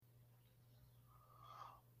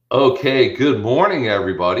Okay, good morning,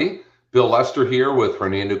 everybody. Bill Lester here with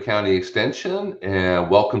Hernando County Extension, and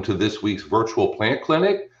welcome to this week's virtual plant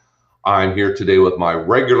clinic. I'm here today with my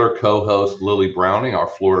regular co-host, Lily Browning, our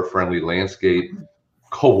Florida-friendly landscape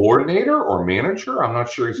coordinator or manager. I'm not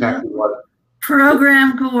sure exactly what.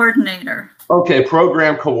 Program coordinator. Okay,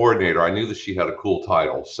 program coordinator. I knew that she had a cool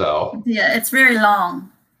title, so. Yeah, it's very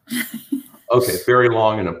long. Okay, very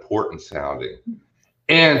long and important sounding.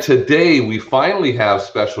 And today we finally have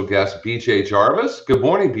special guest BJ Jarvis. Good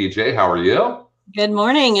morning, BJ. How are you? Good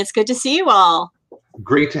morning. It's good to see you all.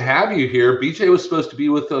 Great to have you here. BJ was supposed to be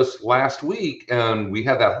with us last week, and we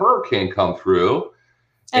had that hurricane come through.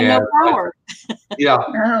 And no power.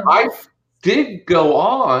 I did go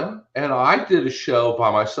on, and I did a show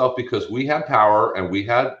by myself because we had power and we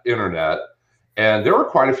had internet, and there were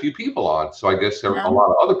quite a few people on. So I guess a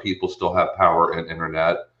lot of other people still have power and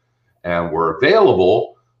internet and were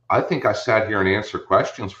available. I think I sat here and answered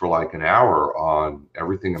questions for like an hour on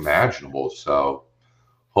everything imaginable. So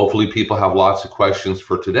hopefully people have lots of questions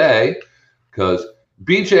for today, because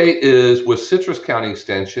BJ is with Citrus County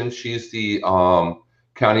Extension. She's the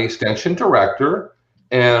County Extension Director.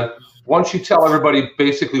 And why don't you tell everybody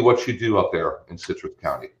basically what you do up there in Citrus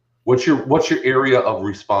County? What your area of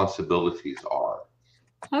responsibilities are?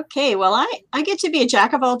 Okay, well, I get to be a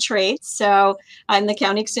jack of all trades. So I'm the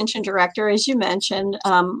County Extension Director, as you mentioned,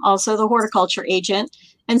 also the horticulture agent.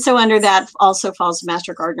 And so under that also falls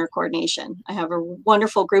Master Gardener Coordination. I have a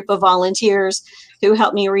wonderful group of volunteers who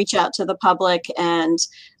help me reach out to the public and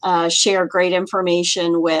share great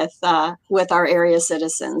information with our area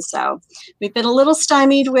citizens. So we've been a little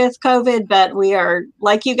stymied with COVID, but we are,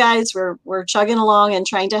 like you guys, we're chugging along and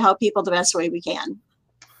trying to help people the best way we can.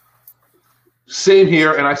 Same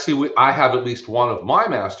here, and I see I have at least one of my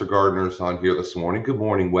master gardeners on here this morning. Good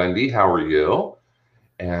morning, Wendy. How are you?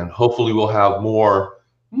 And hopefully we'll have more,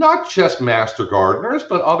 not just master gardeners,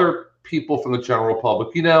 but other people from the general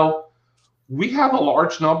public. You know, we have a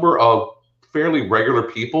large number of fairly regular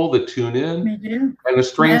people that tune in. We do. And the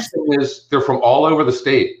strange thing is they're from all over the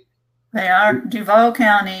state. They are. Duval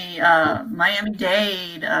County,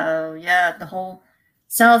 Miami-Dade, the whole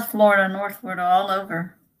South Florida, North Florida, all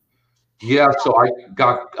over. Yeah, so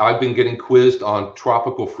I've been getting quizzed on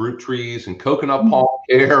tropical fruit trees and coconut palm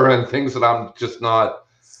care and things that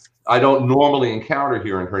I don't normally encounter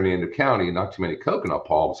here in Hernando County. Not too many coconut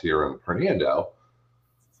palms here in Hernando.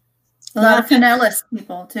 A lot of Pinellas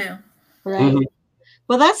people too. Right. Mm-hmm.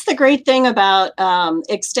 Well, that's the great thing about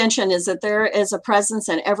Extension is that there is a presence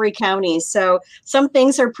in every county. So some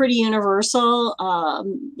things are pretty universal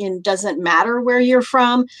and doesn't matter where you're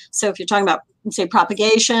from. So if you're talking about, say,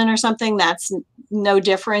 propagation or something, that's no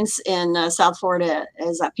difference in South Florida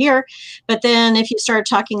as up here. But then if you start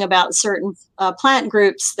talking about certain plant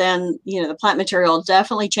groups, then, you know, the plant material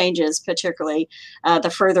definitely changes, particularly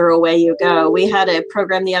the further away you go. We had a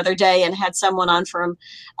program the other day and had someone on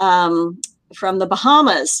from the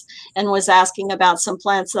Bahamas and was asking about some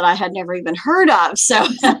plants that I had never even heard of. So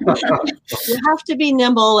you have to be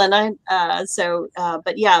nimble. And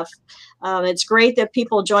but yeah, it's great that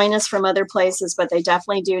people join us from other places, but they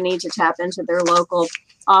definitely do need to tap into their local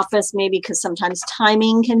office, maybe because sometimes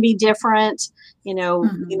timing can be different. You know,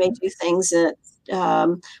 you may do things at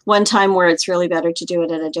one time where it's really better to do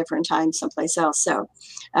it at a different time someplace else. So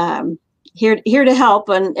here to help.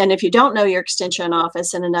 And if you don't know your extension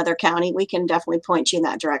office in another county, we can definitely point you in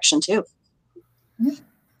that direction too.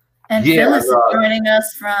 And Phyllis is joining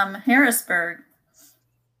us from Harrisburg,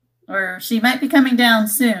 or she might be coming down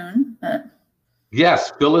soon. But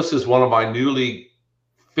yes, Phyllis is one of my newly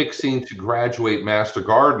fixing to graduate master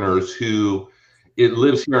gardeners who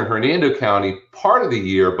lives here in Hernando County part of the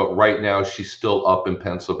year, but right now she's still up in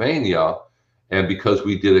Pennsylvania. And because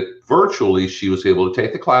we did it virtually, she was able to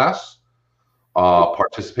take the class,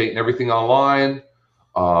 participate in everything online.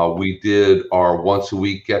 We did our once a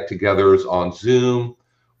week get-togethers on Zoom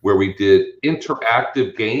where we did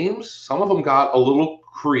interactive games. Some of them got a little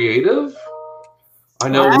creative. I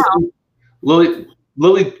know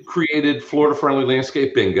Lily created Florida-friendly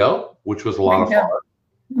landscape bingo, which was a lot of fun.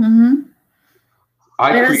 Mm-hmm.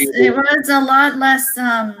 It was a lot less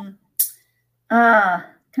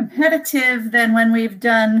competitive than when we've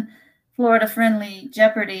done Florida-friendly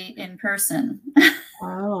Jeopardy in person.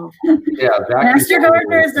 Wow. Yeah, master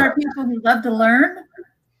gardeners are people who love to learn.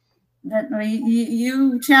 That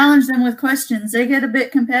you challenge them with questions, they get a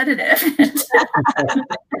bit competitive.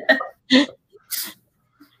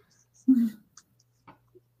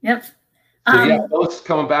 Yep. So yeah, Phyllis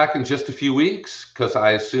coming back in just a few weeks because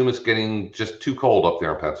I assume it's getting just too cold up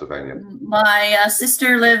there in Pennsylvania. My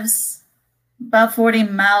sister lives about 40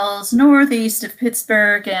 miles northeast of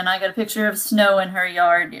Pittsburgh, and I got a picture of snow in her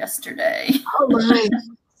yard yesterday. Oh my.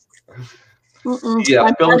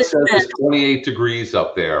 Yeah, Phyllis says it's 28 degrees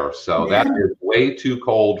up there, so that is way too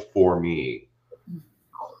cold for me.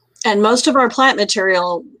 And most of our plant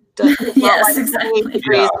material does yes, exactly.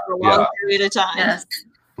 degrees for a long period of time. Yes.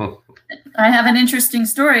 I have an interesting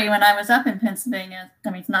story when I was up in Pennsylvania.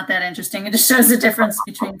 I mean, it's not that interesting. It just shows the difference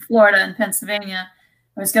between Florida and Pennsylvania.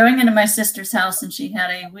 I was going into my sister's house, and she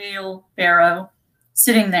had a wheelbarrow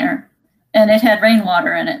sitting there, and it had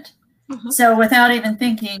rainwater in it. So without even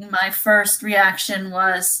thinking, my first reaction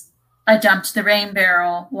was I dumped the rain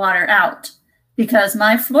barrel water out, because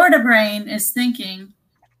my Florida brain is thinking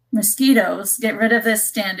mosquitoes, get rid of this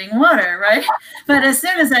standing water, right? But as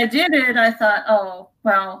soon as I did it, I thought, oh,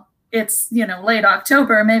 well, it's, you know, late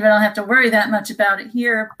October. Maybe I don't have to worry that much about it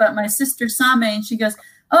here. But my sister saw me and she goes,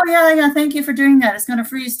 oh, yeah, thank you for doing that. It's going to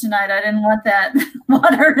freeze tonight. I didn't want that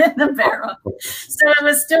water in the barrel. So it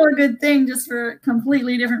was still a good thing, just for a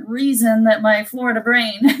completely different reason that my Florida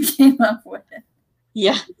brain came up with it.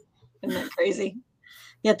 Yeah. Isn't that crazy?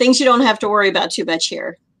 Yeah, things you don't have to worry about too much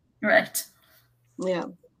here. Right. Yeah.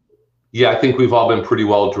 Yeah, I think we've all been pretty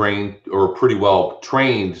well drained or pretty well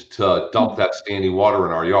trained to dump that standing water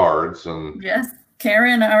in our yards. And yes,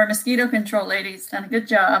 Karen, our mosquito control lady's done a good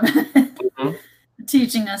job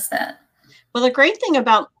teaching us that. Well, the great thing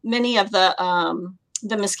about many of the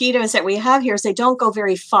mosquitoes that we have here is they don't go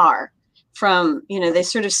very far from, you know, they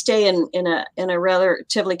sort of stay in a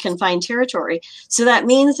relatively confined territory. So that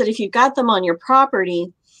means that if you've got them on your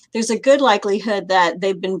property, there's a good likelihood that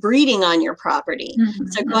they've been breeding on your property.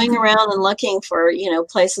 So going around and looking for, you know,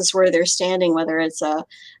 places where they're standing, whether it's a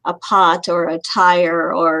pot or a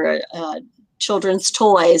tire or children's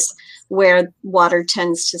toys where water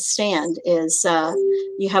tends to stand, is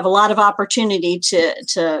you have a lot of opportunity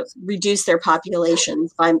to reduce their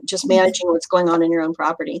populations by just managing what's going on in your own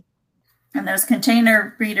property. And those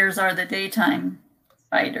container breeders are the daytime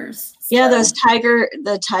fighters. So. Yeah,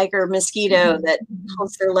 the tiger mosquito that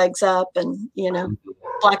holds their legs up and, you know,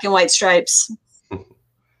 black and white stripes.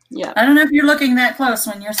 Yeah. I don't know if you're looking that close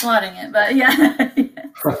when you're swatting it, but yeah.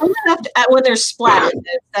 When they're splattered,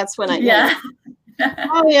 that's when I. Yeah.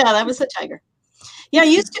 Oh yeah, that was the tiger. Yeah, it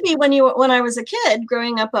used to be when I was a kid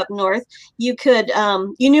growing up north, you could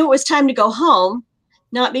you knew it was time to go home,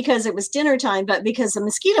 not because it was dinner time, but because the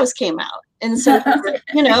mosquitoes came out. And so,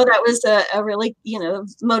 you know, that was a really, you know,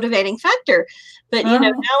 motivating factor. But, you know,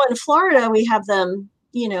 now in Florida, we have them,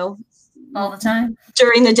 you know, all the time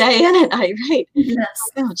during the day and at night, right? Yes.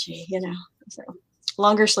 Oh, gee, you know, so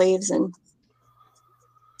longer sleeves and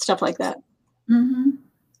stuff like that.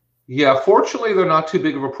 Yeah, fortunately, they're not too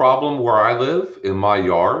big of a problem where I live in my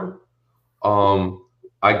yard.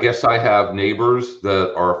 I guess I have neighbors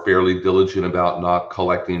that are fairly diligent about not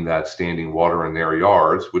collecting that standing water in their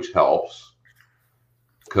yards, which helps.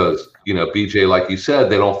 Because, you know, BJ, like you said,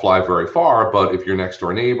 they don't fly very far, but if your next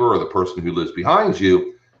door neighbor or the person who lives behind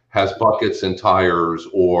you has buckets and tires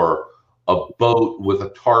or a boat with a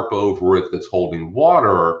tarp over it that's holding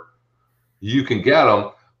water, you can get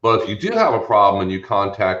them. But if you do have a problem and you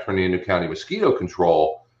contact Hernando County Mosquito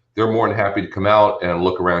Control, they're more than happy to come out and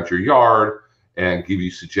look around your yard and give you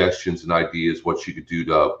suggestions and ideas what you could do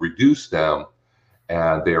to reduce them.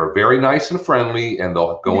 And they are very nice and friendly, and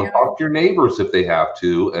they'll go and talk to your neighbors if they have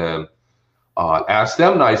to, and ask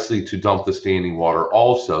them nicely to dump the standing water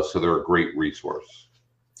also. So they're a great resource.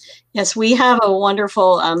 Yes, we have a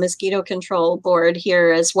wonderful mosquito control board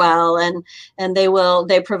here as well, and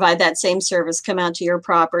they provide that same service, come out to your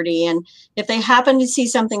property, and if they happen to see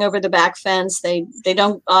something over the back fence, they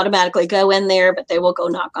don't automatically go in there, but they will go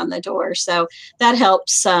knock on the door. So that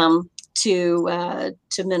helps to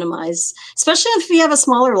minimize, especially if you have a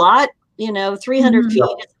smaller lot. You know, 300 feet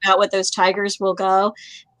is about what those tigers will go.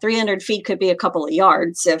 300 feet could be a couple of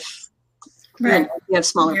yards if. Right. You have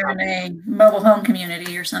smaller. You're in a mobile home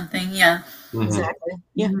community or something. Yeah. Exactly.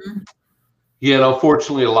 Yeah. Yeah. And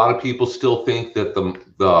unfortunately, a lot of people still think that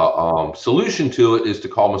the solution to it is to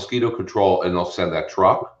call mosquito control and they'll send that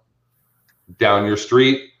truck down your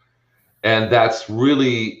street. And that's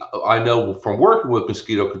really, I know from working with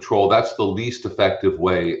mosquito control, that's the least effective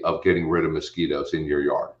way of getting rid of mosquitoes in your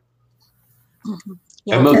yard.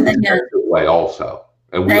 Yeah. And most effective way also.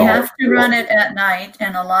 And they have to run it at night,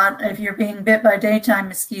 and if you're being bit by daytime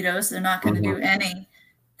mosquitoes, they're not going to do any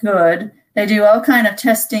good. They do all kind of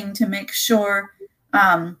testing to make sure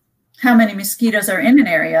how many mosquitoes are in an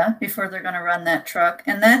area before they're going to run that truck.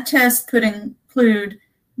 And that test could include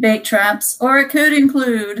bait traps, or it could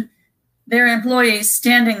include their employees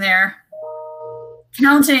standing there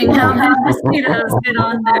counting how many mosquitoes get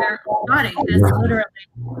on their body. That's literally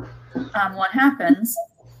what happens.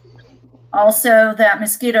 Also, that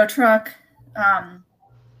mosquito truck,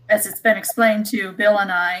 as it's been explained to Bill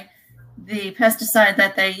and I, the pesticide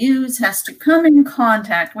that they use has to come in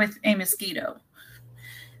contact with a mosquito,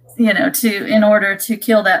 in order to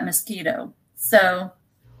kill that mosquito. So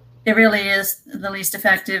it really is the least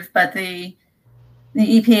effective, but the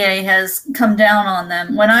EPA has come down on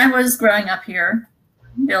them. When I was growing up here,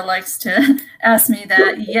 Bill likes to ask me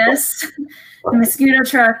that, yes, the mosquito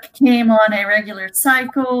truck came on a regular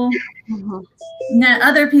cycle. Now,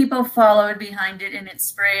 other people followed behind it in its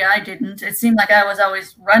spray. I didn't. It seemed like I was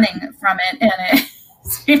always running from it, and it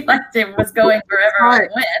seemed like it was going wherever I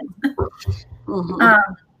went.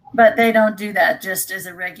 But they don't do that just as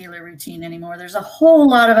a regular routine anymore. There's a whole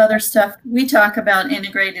lot of other stuff. We talk about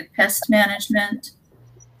integrated pest management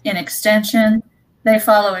in Extension. They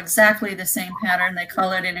follow exactly the same pattern. They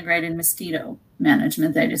call it integrated mosquito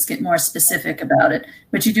management. They just get more specific about it.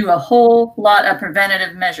 But you do a whole lot of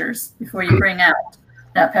preventative measures before you bring out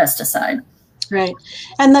that pesticide. Right.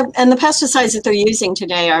 And the pesticides that they're using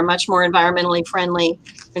today are much more environmentally friendly.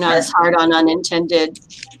 They're not as hard on unintended,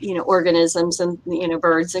 organisms and,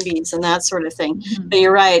 birds and bees and that sort of thing. But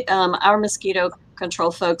you're right. Our mosquito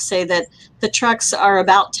control folks say that the trucks are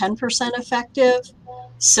about 10% effective.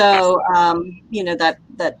 So,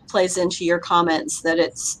 that plays into your comments that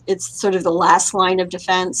it's sort of the last line of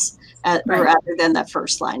defense rather than the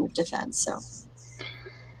first line of defense. So,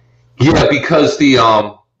 yeah, because the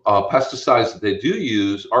pesticides that they do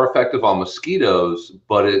use are effective on mosquitoes,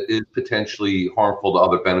 but it is potentially harmful to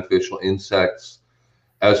other beneficial insects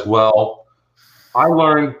as well. I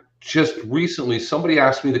learned just recently, somebody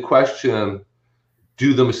asked me the question,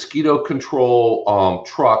 do the mosquito control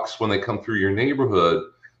trucks, when they come through your neighborhood,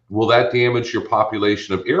 will that damage your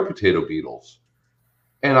population of air potato beetles?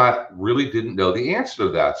 And I really didn't know the answer to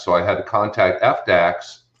that. So I had to contact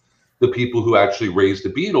FDAX, the people who actually raise the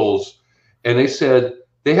beetles, and they said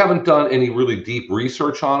they haven't done any really deep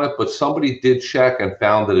research on it, but somebody did check and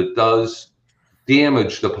found that it does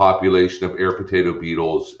damage the population of air potato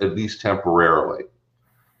beetles, at least temporarily.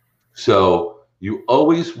 So you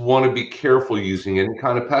always want to be careful using any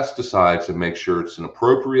kind of pesticides and make sure it's an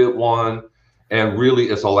appropriate one, and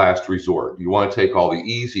really as a last resort. You want to take all the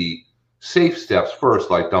easy, safe steps first,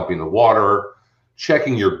 like dumping the water,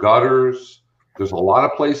 checking your gutters. There's a lot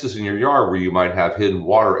of places in your yard where you might have hidden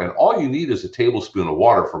water, and all you need is a tablespoon of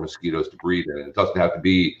water for mosquitoes to breed in. It doesn't have to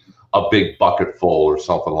be a big bucket full or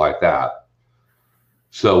something like that.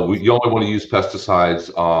 So you only want to use pesticides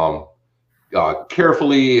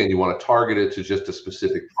carefully, and you want to target it to just a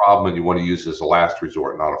specific problem, and you want to use it as a last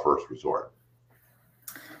resort, not a first resort.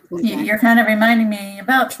 You're kind of reminding me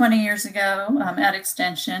about 20 years ago at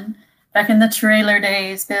Extension, back in the trailer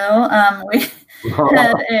days, Bill, we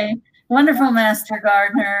had a wonderful master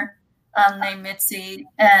gardener named Mitzi,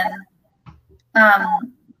 and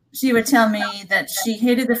she would tell me that she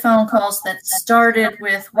hated the phone calls that started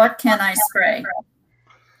with, "What can I spray?"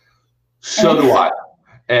 So do I.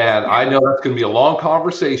 And I know that's going to be a long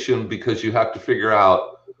conversation, because you have to figure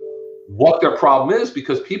out what their problem is,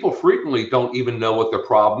 because people frequently don't even know what their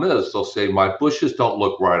problem is. They'll say, my bushes don't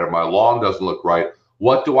look right, or my lawn doesn't look right.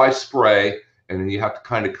 What do I spray? And then you have to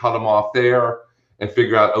kind of cut them off there and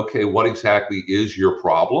figure out, okay, what exactly is your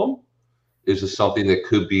problem? Is this something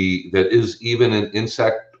that is even an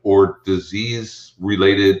insect or disease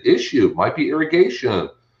related issue? It might be irrigation,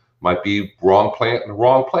 might be wrong plant in the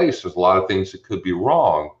wrong place. There's a lot of things that could be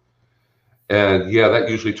wrong. And yeah, that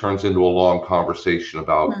usually turns into a long conversation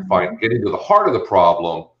about getting to the heart of the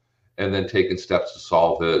problem and then taking steps to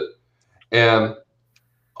solve it. And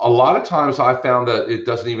a lot of times I found that it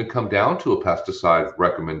doesn't even come down to a pesticide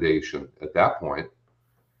recommendation at that point.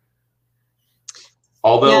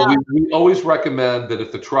 Although we always recommend that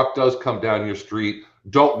if the truck does come down your street,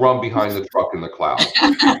 don't run behind the truck in the cloud.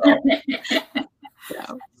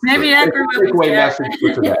 Maybe after message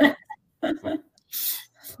for today.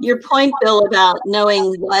 Your point, Bill, about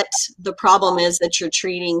knowing what the problem is that you're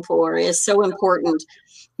treating for is so important,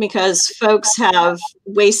 because folks have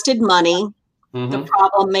wasted money. The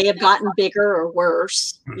problem may have gotten bigger or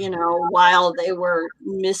worse, while they were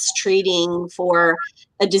mistreating for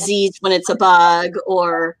a disease when it's a bug,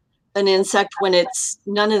 or an insect when it's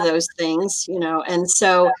none of those things, and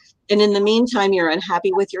in the meantime, you're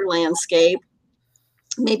unhappy with your landscape,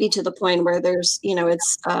 maybe to the point where there's,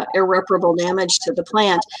 it's irreparable damage to the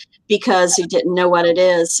plant because you didn't know what it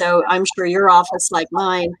is. So I'm sure your office, like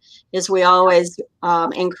mine, is we always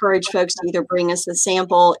encourage folks to either bring us a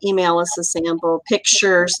sample, email us a sample,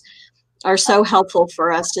 pictures, are so helpful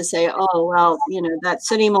for us to say, oh, well, you know, that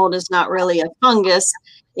sooty mold is not really a fungus.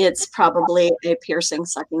 It's probably a piercing,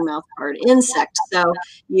 sucking mouth guard insect. So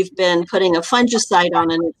you've been putting a fungicide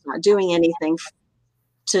on and it's not doing anything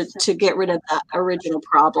to get rid of the original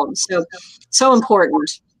problem. So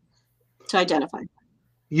important to identify.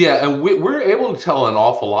 Yeah, and we're able to tell an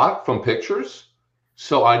awful lot from pictures.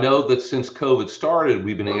 So I know that since COVID started,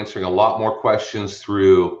 we've been answering a lot more questions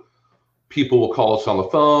through people will call us on the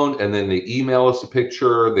phone and then they email us a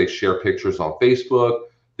picture. They share pictures on Facebook.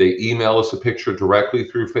 They email us a picture directly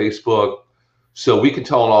through Facebook. So we can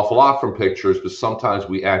tell an awful lot from pictures, but sometimes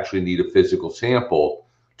we actually need a physical sample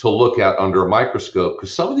to look at under a microscope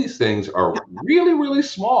because some of these things are really, really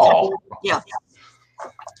small. Yeah.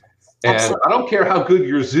 And Absolutely. I don't care how good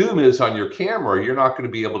your zoom is on your camera, you're not going to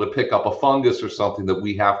be able to pick up a fungus or something that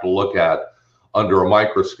we have to look at under a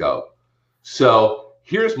microscope. So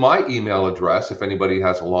here's my email address. If anybody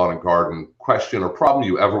has a lawn and garden question or problem,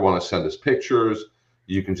 you ever want to send us pictures,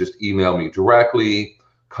 you can just email me directly,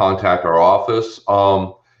 contact our office.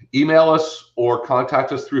 Email us or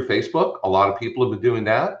contact us through Facebook. A lot of people have been doing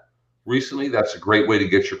that recently. That's a great way to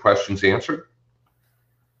get your questions answered.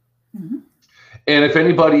 Mm-hmm. And if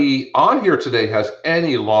anybody on here today has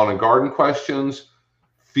any lawn and garden questions,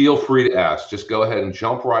 feel free to ask. Just go ahead and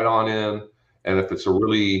jump right on in. And if it's a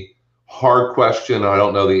really hard question and I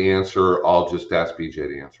don't know the answer, I'll just ask BJ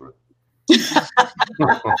to answer it.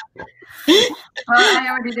 Well, I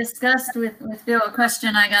already discussed with Bill a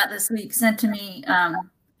question I got this week sent to me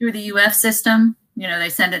through the UF system. You know, they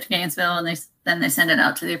send it to Gainesville and then they send it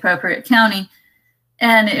out to the appropriate county.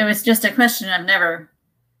 And it was just a question I've never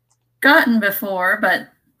gotten before, but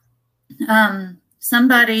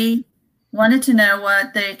somebody wanted to know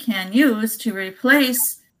what they can use to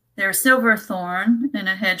replace their silverthorn in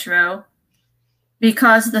a hedgerow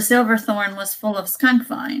because the silverthorn was full of skunk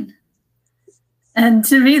vine. And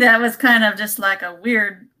to me, that was kind of just like a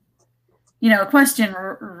weird, you know, question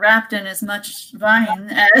wrapped in as much vine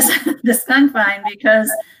as the skunk vine,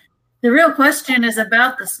 because the real question is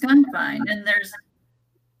about the skunk vine, and there's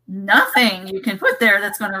nothing you can put there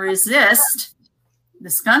that's going to resist the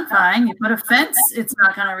skunk vine. You put a fence, it's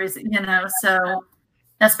not going to resist, you know. So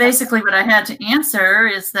that's basically what I had to answer,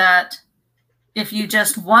 is that if you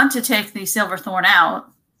just want to take the silverthorn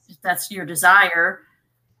out, if that's your desire,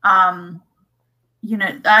 you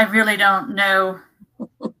know, I really don't know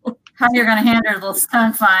how you're going to handle the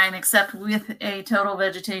skunk vine except with a total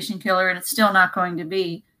vegetation killer, and it's still not going to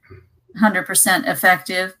be 100%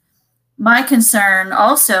 effective. My concern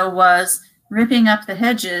also was ripping up the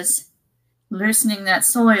hedges, loosening that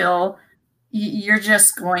soil. You're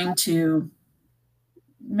just going to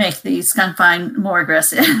make the skunk vine more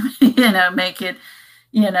aggressive, you know, make it,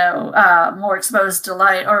 you know, more exposed to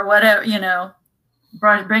light or whatever, you know,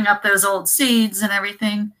 bring up those old seeds and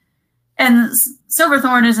everything. And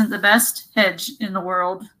silverthorn isn't the best hedge in the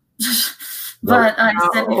world. But I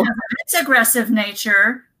said, because of its aggressive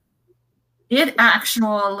nature, it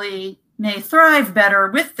actually may thrive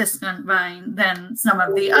better with the skunk vine than some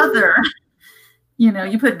of the other. You know,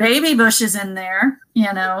 you put baby bushes in there,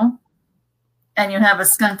 you know, and you have a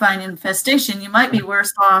skunk vine infestation, you might be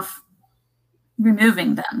worse off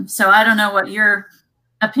removing them. So I don't know what your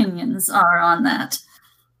opinions are on that.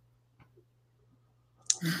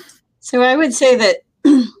 So I would say that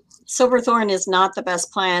silverthorn is not the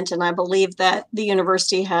best plant, and I believe that the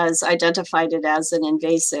university has identified it as an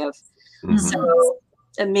invasive. Mm-hmm. So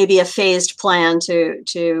maybe a phased plan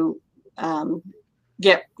to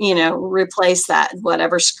get, you know, replace that,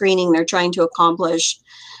 whatever screening they're trying to accomplish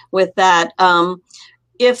with that.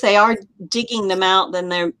 If they are digging them out, then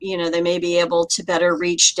they're, you know, they may be able to better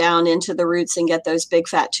reach down into the roots and get those big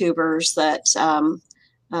fat tubers that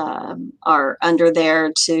are under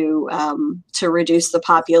there to reduce the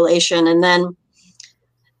population. And then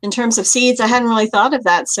in terms of seeds, I hadn't really thought of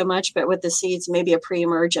that so much, but with the seeds, maybe a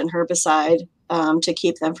pre-emergent herbicide to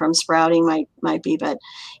keep them from sprouting might be. But,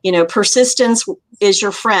 you know, persistence is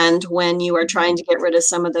your friend when you are trying to get rid of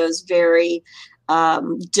some of those very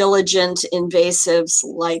diligent invasives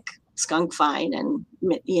like skunk vine and,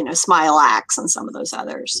 you know, smilax and some of those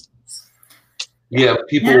others. Yeah,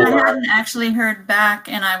 people. Yeah, I hadn't actually heard back,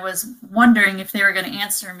 and I was wondering if they were going to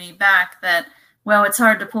answer me back that, well, it's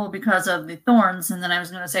hard to pull because of the thorns, and then I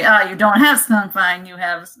was going to say, you don't have skunk vine, you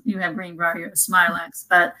have greenbrier and smilax,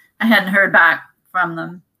 but I hadn't heard back from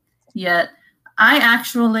them yet. I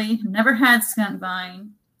actually never had skunk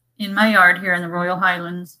vine in my yard here in the Royal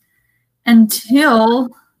Highlands until,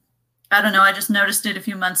 I don't know, I just noticed it a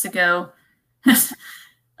few months ago.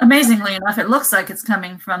 amazingly enough, it looks like it's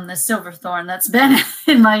coming from the silverthorn that's been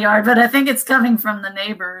in my yard, but I think it's coming from the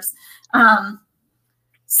neighbors.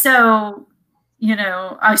 So, you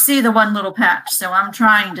know, I see the one little patch, so I'm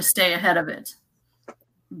trying to stay ahead of it.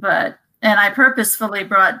 And I purposefully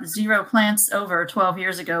brought 0 plants over 12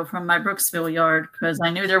 years ago from my Brooksville yard because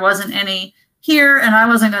I knew there wasn't any here and I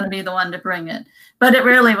wasn't going to be the one to bring it. But it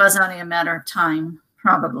really was only a matter of time,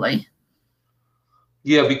 probably.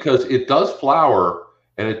 Yeah, because it does flower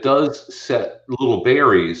and it does set little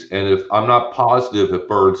berries. And if I'm not positive if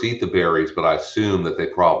birds eat the berries, but I assume that they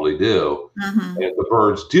probably do. And if the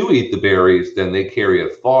birds do eat the berries, then they carry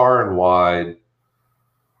it far and wide.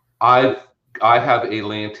 I have a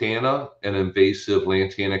lantana, an invasive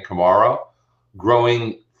Lantana camara,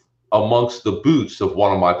 growing amongst the boots of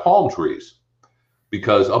one of my palm trees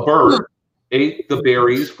because a bird ate the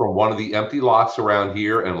berries from one of the empty lots around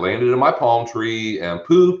here and landed in my palm tree and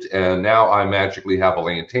pooped, and now I magically have a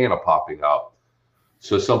lantana popping up.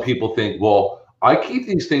 So some people think, well, I keep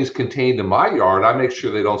these things contained in my yard. I make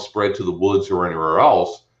sure they don't spread to the woods or anywhere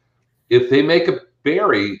else. If they make a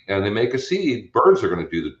berry and they make a seed, birds are going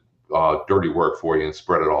to do the dirty work for you and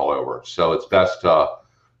spread it all over. So it's best to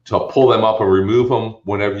pull them up and remove them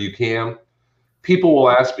whenever you can. People will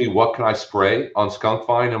ask me, what can I spray on skunk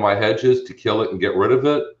vine in my hedges to kill it and get rid of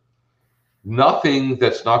it? Nothing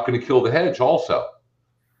that's not going to kill the hedge also.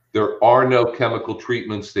 There are no chemical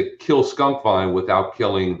treatments that kill skunk vine without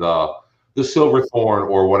killing the silverthorn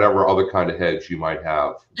or whatever other kind of hedge you might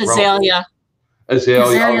have. Azalea.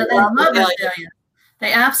 Azalea. They love azalea.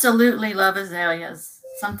 They absolutely love azaleas.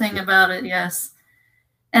 Something about it, yes.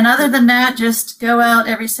 And other than that, just go out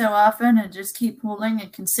every so often and just keep pulling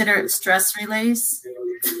and consider it stress release.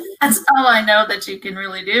 That's all I know that you can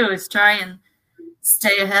really do is try and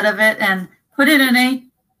stay ahead of it and put it in a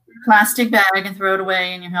plastic bag and throw it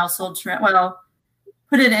away in your household trash. Well,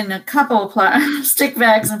 put it in a couple of plastic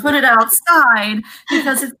bags and put it outside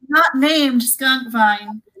because it's not named skunk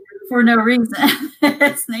vine for no reason.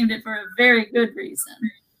 It's named it for a very good reason.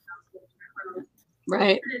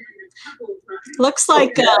 Right. Looks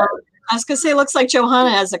like, I was going to say, looks like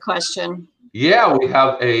Johanna has a question. Yeah, we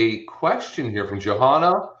have a question here from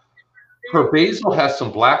Johanna. Her basil has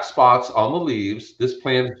some black spots on the leaves. This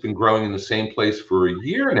plant has been growing in the same place for a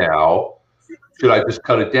year now. Should I just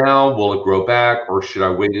cut it down? Will it grow back? Or should I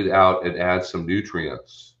wait it out and add some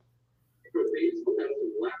nutrients?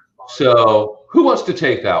 So who wants to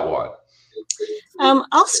take that one?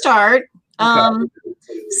 I'll start. Okay.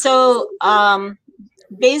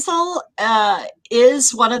 Basil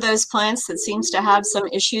is one of those plants that seems to have some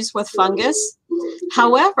issues with fungus.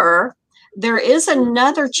 However, there is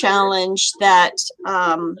another challenge that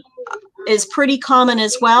is pretty common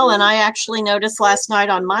as well, and I actually noticed last night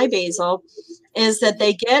on my basil, is that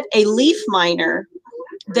they get a leaf miner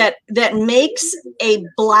that makes a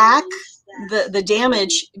black, the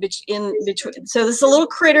damage in between. So there's a little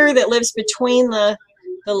critter that lives between the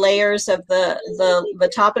layers of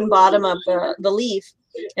the top and bottom of the leaf,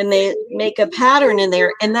 and they make a pattern in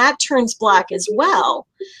there, and that turns black as well.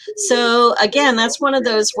 So again, that's one of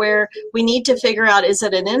those where we need to figure out, is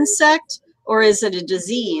it an insect or is it a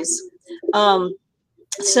disease? I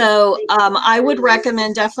would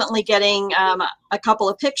recommend definitely getting a couple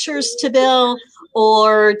of pictures to Bill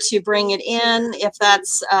or to bring it in if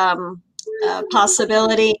that's a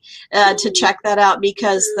possibility to check that out,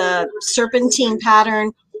 because the serpentine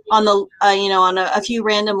pattern on the on a few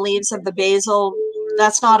random leaves of the basil,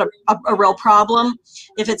 that's not a real problem.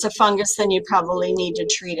 If it's a fungus, then you probably need to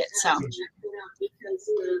treat it. So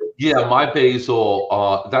yeah, my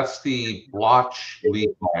basil, that's the blotch leaf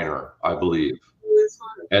miner, I believe,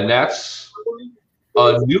 and that's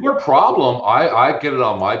a newer problem. I get it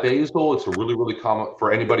on my basil. It's a really common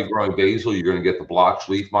for anybody growing basil. You're going to get the blotch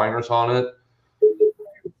leaf miners on it.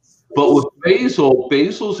 But with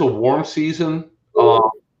basil's a warm season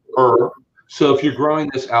herb. So if you're growing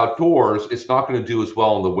this outdoors, it's not going to do as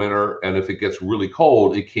well in the winter. And if it gets really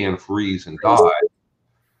cold, it can freeze and die.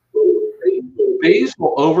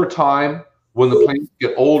 Basil, over time, when the plants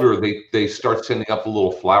get older, they start sending up the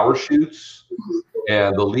little flower shoots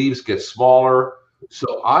and the leaves get smaller.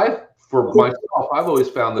 So for myself, I've always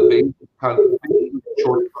found the basil kind of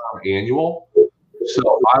short-term annual.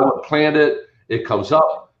 So I would plant it, it comes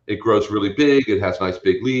up, it grows really big, it has nice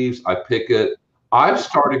big leaves, I pick it. I've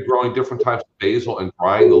started growing different types of basil and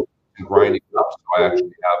grinding it up, so I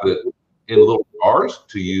actually have it in little jars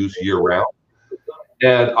to use year-round.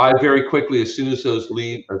 And I very quickly, as soon as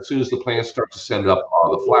the plants start to send up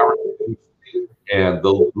the flowers and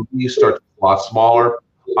the leaves start to get a lot smaller,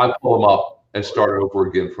 I pull them up and start over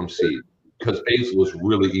again from seed, because basil is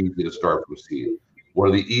really easy to start from seed. one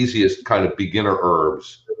of the easiest kind of beginner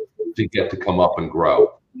herbs to get to come up and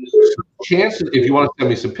grow. So chances, if you want to send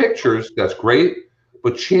me some pictures, that's great.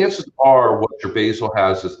 But chances are what your basil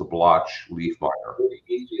has is the blotch leaf miner.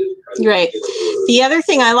 Right. The other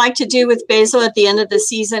thing I like to do with basil at the end of the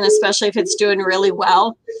season, especially if it's doing really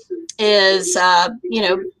well, is, you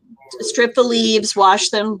know, strip the leaves, wash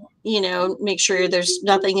them, you know, make sure there's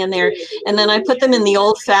nothing in there. And then I put them in the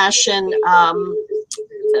old-fashioned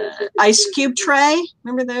ice cube tray.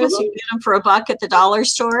 Remember those? You get them for $1 at the dollar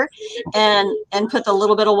store, and put a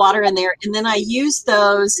little bit of water in there. And then I use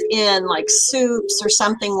those in like soups or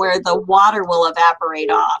something where the water will evaporate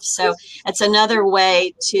off. So it's another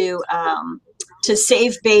way to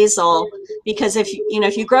save basil, because if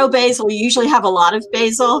you grow basil, you usually have a lot of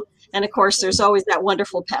basil. And of course, there's always that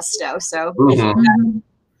wonderful pesto. So if you've got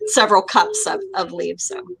several cups of leaves.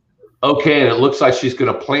 So. Okay, and it looks like she's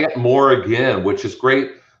going to plant more again, which is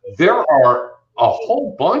great. There are a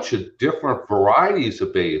whole bunch of different varieties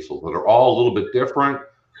of basil that are all a little bit different.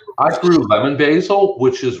 I grew lemon basil,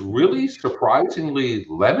 which is really surprisingly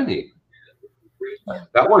lemony.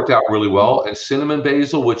 That worked out really well. And cinnamon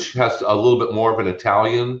basil, which has a little bit more of an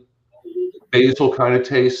Italian basil kind of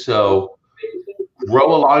taste. So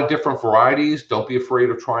grow a lot of different varieties. Don't be afraid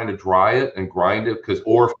of trying to dry it and grind it,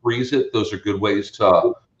 or freeze it. Those are good ways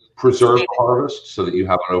to preserve the harvest so that you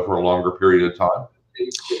have it over a longer period of time.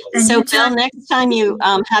 So Bill, next time you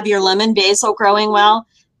have your lemon basil growing well,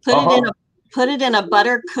 put it in a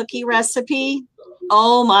butter cookie recipe.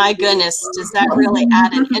 Oh my goodness, does that really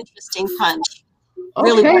add an interesting punch?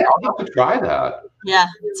 Really, I'll have to try that. Yeah,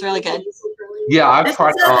 it's really good. Yeah, I've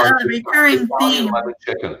tried a recurring theme. Lemon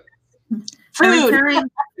chicken. Food.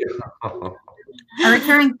 A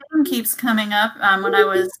recurring theme keeps coming up. When I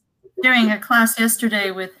was doing a class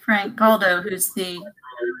yesterday with Frank Galdo,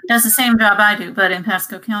 does the same job I do, but in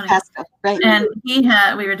Pasco County. Pasco, right. And we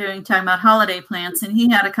were talking about holiday plants, and he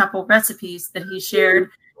had a couple recipes that he shared.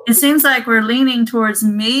 It seems like we're leaning towards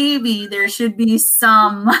maybe there should be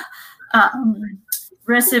some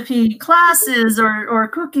recipe classes or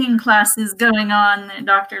cooking classes going on,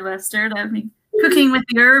 Dr. Lester. That'd be cooking with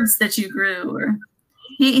the herbs that you grew. Or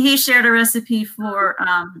he shared a recipe for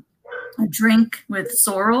a drink with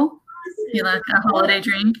sorrel, like a holiday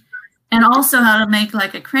drink, and also how to make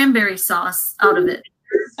like a cranberry sauce out of it.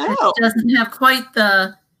 Oh. It doesn't have quite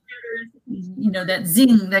the, that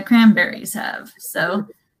zing that cranberries have. So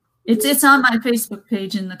it's on my Facebook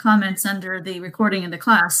page in the comments under the recording of the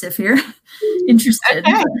class if you're interested.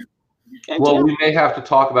 Okay. Well, we may have to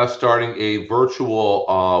talk about starting a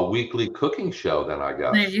virtual weekly cooking show then, I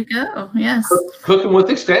guess. There you go. Yes. Cooking with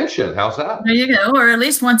Extension. How's that? There you go. Or at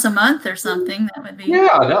least once a month or something. That would be.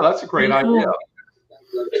 Yeah, no, that's a great idea.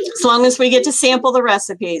 As long as we get to sample the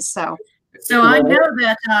recipes. So I know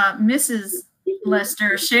that Mrs.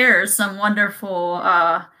 Lester shares some wonderful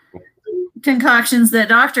concoctions that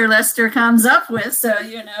Dr. Lester comes up with. So,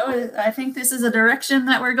 I think this is a direction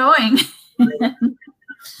that we're going.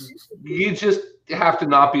 You just have to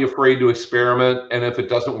not be afraid to experiment. And if it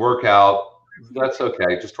doesn't work out, that's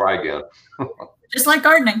okay. Just try again. Just like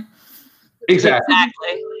gardening.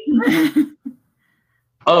 Exactly.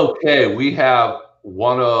 Okay, we have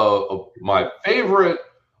one of my favorite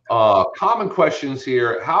common questions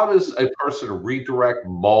here. How does a person redirect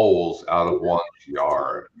moles out of one's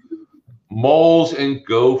yard? Moles and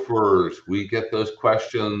gophers, we get those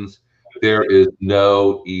questions. There is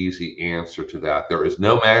no easy answer to that. There is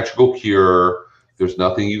no magical cure. There's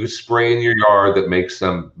nothing you can spray in your yard that makes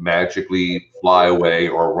them magically fly away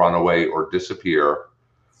or run away or disappear.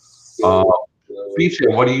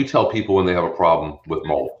 BJ, what do you tell people when they have a problem with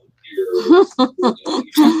mold?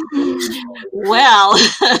 Well,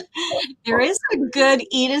 there is a good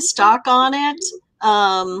EDIS doc on it.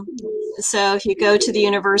 So if you go to the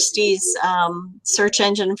university's search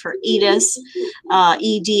engine for EDIS,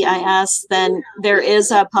 EDIS, then there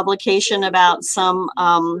is a publication about some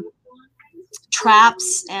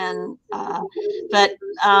traps, and but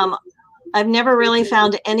I've never really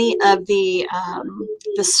found any of the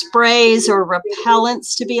sprays or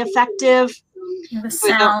repellents to be effective. The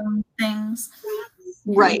sound things.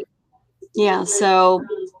 Right. Yeah. So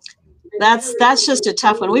that's just a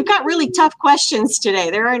tough one. We've got really tough questions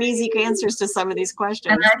today. There aren't easy answers to some of these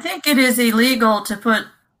questions. And I think it is illegal to put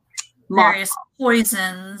various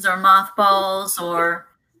poisons or mothballs, or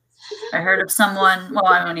I heard of someone, well,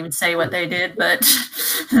 I won't even say what they did, but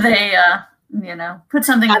they, put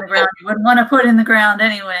something in the ground you wouldn't want to put in the ground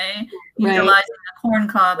anyway, utilizing a corn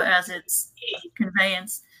cob as its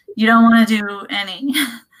conveyance. You don't want to do any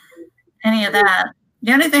of that.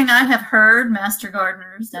 The only thing I have heard master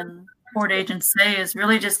gardeners and board agents say is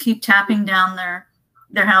really just keep tapping down their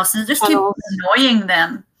their houses. Just keep annoying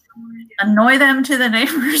them. Annoy them to the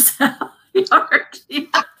neighbor's yard.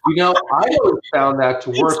 Yeah. You know, I always found that to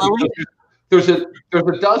work because there's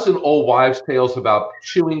a dozen old wives' tales about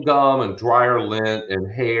chewing gum and dryer lint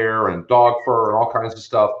and hair and dog fur and all kinds of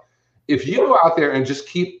stuff. If you go out there and just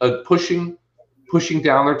keep pushing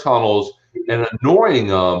down their tunnels and annoying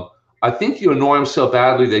them, I think you annoy them so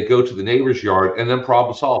badly they go to the neighbor's yard, and then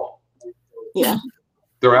problem solved. Yeah,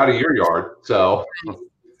 they're out of your yard. So,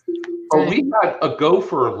 but we had a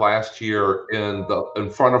gopher last year in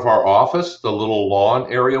front of our office, the little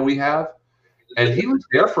lawn area we have, and he was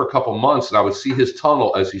there for a couple months, and I would see his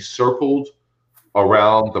tunnel as he circled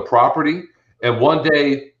around the property. And one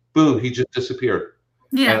day, boom, he just disappeared.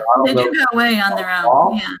 Yeah, they do go away on their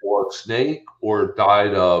own. Yeah. Or a snake, or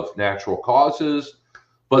died of natural causes,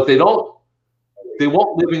 but they won't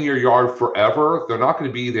live in your yard forever. They're not going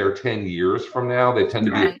to be there 10 years from now. They tend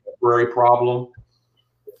to be a temporary problem.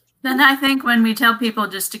 Then I think when we tell people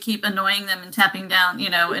just to keep annoying them and tapping down, you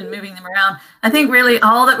know, and moving them around, I think really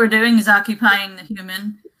all that we're doing is occupying the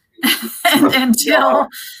human until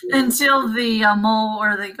the mole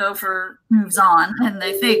or the gopher moves on, and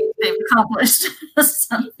they think they've accomplished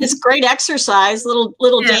something. It's great exercise,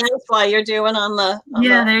 little dance while you're doing on the.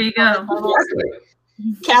 There you go.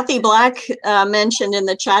 Kathy Black mentioned in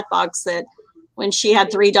the chat box that when she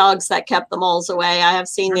had 3 dogs that kept the moles away. I have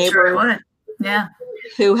seen neighbors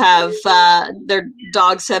who have their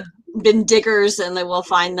dogs have been diggers, and they will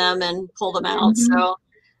find them and pull them out. So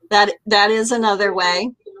that is another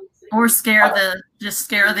way. Or scare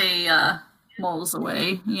the moles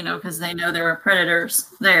away, you know, because they know there are predators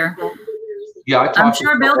there. Yeah, I'm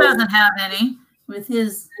sure Bill doesn't have any with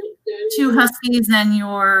his 2 huskies and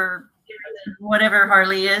your whatever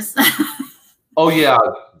Harley is. Oh yeah,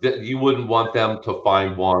 you wouldn't want them to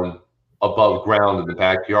find one above ground in the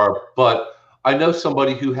backyard. But I know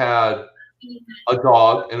somebody who had a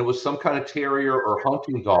dog, and it was some kind of terrier or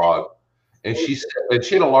hunting dog, and she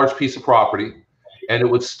had a large piece of property, and it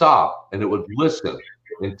would stop and it would listen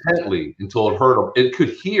intently until it heard them. It could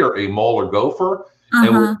hear a mole or gopher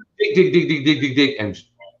and would dig, and just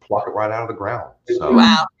pluck it right out of the ground. So,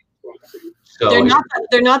 wow. So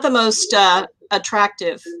they're not the most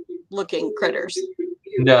attractive looking critters.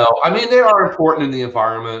 No, I mean, they are important in the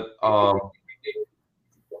environment.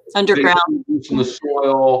 Underground. In the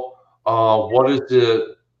soil. What is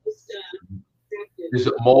it? Is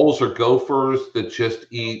it moles or gophers that just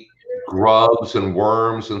eat grubs and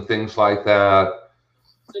worms and things like that?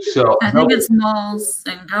 So I think it's moles,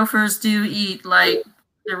 and gophers do eat like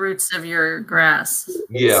the roots of your grass.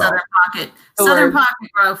 Yeah. Southern pocket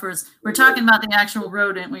gophers. We're talking about the actual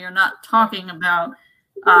rodent. We are not talking about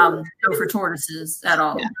gopher tortoises at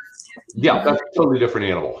all. Yeah, that's a totally different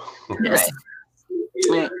animal. Yes.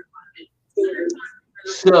 Right.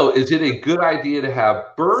 So is it a good idea to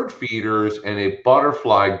have bird feeders and a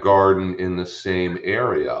butterfly garden in the same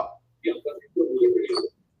area?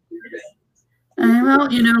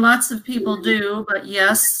 Well, you know, lots of people do, but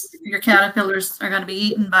yes, your caterpillars are going to be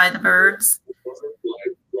eaten by the birds.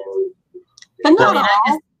 But not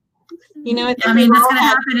all. You know, I mean, that's going to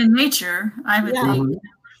happen in nature, I would think.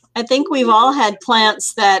 I think we've all had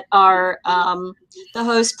plants that are the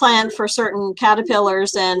host plant for certain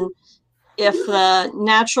caterpillars, and if the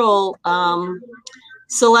natural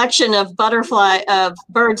selection of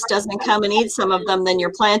birds doesn't come and eat some of them, then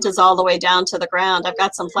your plant is all the way down to the ground. I've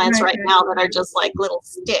got some plants right now that are just like little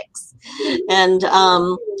sticks, and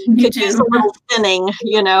could use a little thinning,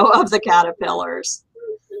 you know, of the caterpillars.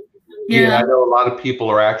 Yeah, I know a lot of people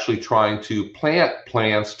are actually trying to plant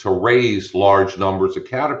plants to raise large numbers of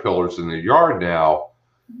caterpillars in their yard now.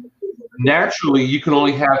 Naturally, you can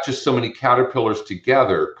only have just so many caterpillars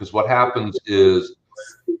together, because what happens is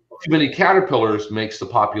too many caterpillars makes the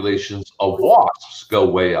populations of wasps go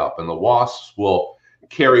way up, and the wasps will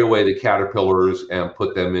carry away the caterpillars and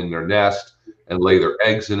put them in their nest and lay their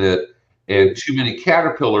eggs in it. And too many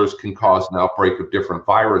caterpillars can cause an outbreak of different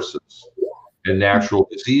viruses and natural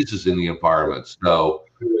diseases in the environment. So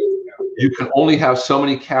you can only have so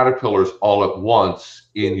many caterpillars all at once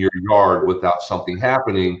in your yard without something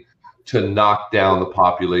happening to knock down the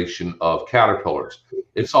population of caterpillars.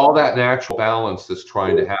 It's all that natural balance that's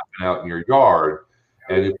trying to happen out in your yard.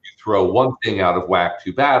 And if you throw one thing out of whack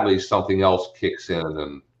too badly, something else kicks in.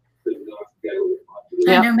 And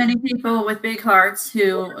I know many people with big hearts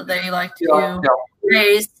who they like to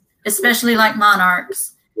raise, especially like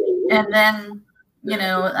monarchs. And then, you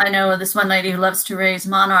know, I know this one lady who loves to raise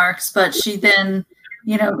monarchs, but she then,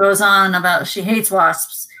 you know, goes on about she hates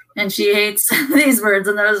wasps and she hates these birds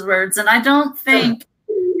and those birds. And I don't think,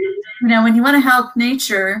 you know, when you want to help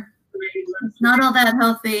nature, it's not all that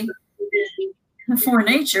healthy for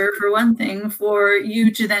nature, for one thing, for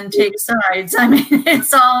you to then take sides. I mean,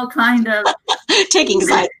 it's all kind of taking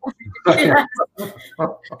sides. Yeah.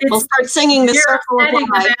 We'll start singing the circle of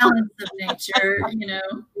life. The balance of nature, you know.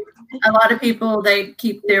 A lot of people, they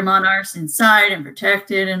keep their monarchs inside and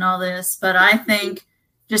protected and all this, but I think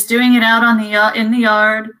just doing it out on the in the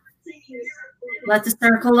yard, let the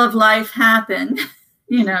circle of life happen,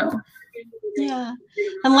 you know. Yeah,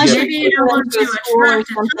 unless maybe you don't want to attract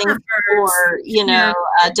something for, you know,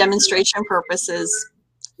 demonstration purposes.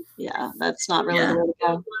 Yeah, that's not really the way to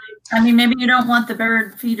go. I mean, maybe you don't want the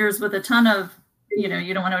bird feeders with a ton of, you know,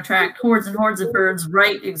 you don't want to attract hordes and hordes of birds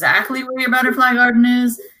right exactly where your butterfly garden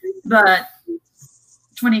is, but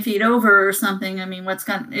 20 feet over or something. I mean, what's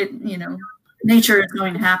going to, you know, nature is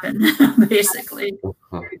going to happen, basically.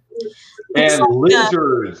 And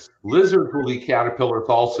lizards will eat caterpillars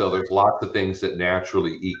also. There's lots of things that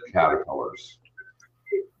naturally eat caterpillars.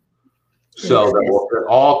 So that it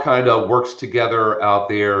all kind of works together out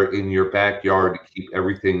there in your backyard to keep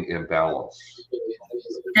everything in balance.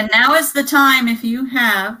 And now is the time, if you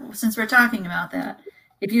have, since we're talking about that,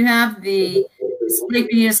 if you have the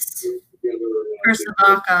Asclepias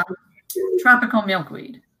persibacca tropical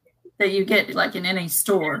milkweed that you get like in any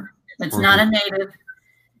store, it's not a native.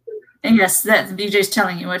 And yes, that BJ's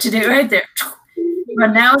telling you what to do right there.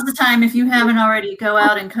 But now is the time, if you haven't already, go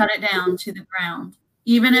out and cut it down to the ground,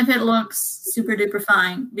 even if it looks super duper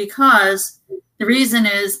fine, because the reason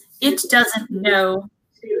is it doesn't know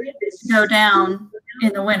to go down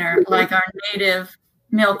in the winter like our native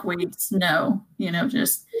milkweeds know, you know,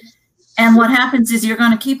 just. And what happens is you're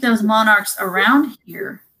going to keep those monarchs around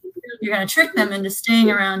here. You're going to trick them into staying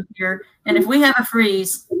around here. And if we have a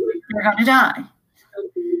freeze, they're going to die.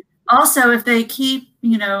 Also, if they keep,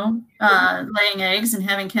 you know, laying eggs and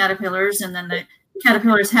having caterpillars, and then the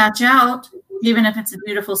caterpillars hatch out, even if it's a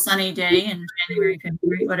beautiful sunny day in January,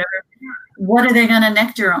 February, whatever, what are they going to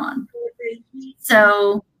nectar on?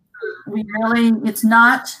 So we really, it's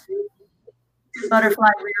not butterfly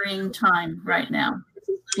rearing time right now.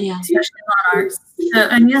 Yeah. Especially monarchs. So,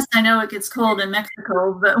 and yes, I know it gets cold in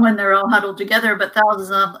Mexico, but when they're all huddled together, but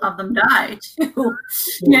thousands of them die too.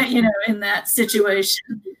 Yeah, you know, in that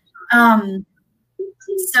situation.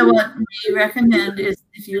 So what we recommend is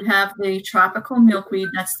if you have the tropical milkweed,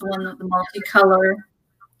 that's the one with the multicolor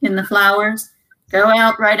in the flowers, go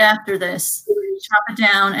out right after this, chop it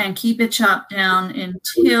down, and keep it chopped down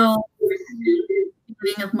until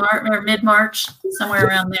beginning of March or mid-March, somewhere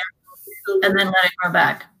around there, and then let it grow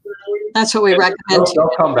back. That's what we recommend. They'll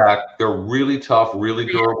come back. They're really tough, really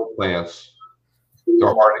durable plants.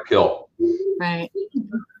 They're hard to kill. Right.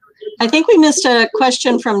 I think we missed a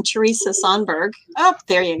question from Teresa Sonberg. Oh,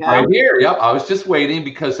 there you go. Right here. Yep. I was just waiting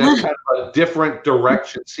because that's kind of a different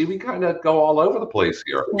direction. See, we kind of go all over the place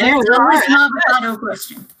here. There we are. Avocado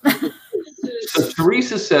question. So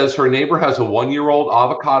Teresa says her neighbor has a 1-year-old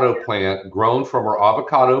avocado plant grown from her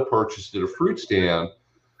avocado purchased at a fruit stand.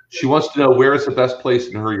 She wants to know where is the best place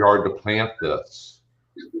in her yard to plant this.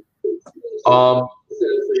 You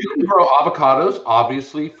can grow avocados,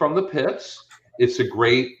 obviously, from the pits. It's a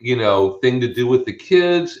great, you know, thing to do with the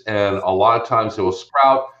kids, and a lot of times they will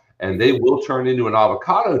sprout and they will turn into an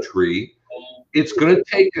avocado tree. It's going to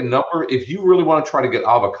take a number, if you really want to try to get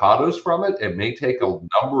avocados from it, it may take a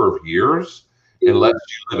number of years. Unless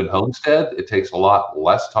you live in Homestead, it takes a lot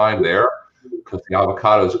less time there because the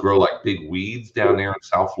avocados grow like big weeds down there in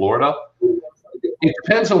South Florida. It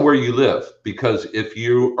depends on where you live, because if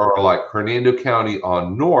you are like Hernando County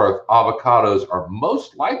on north, avocados are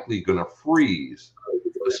most likely going to freeze,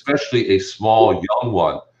 especially a small young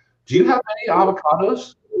one. Do you have any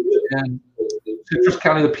avocados in Citrus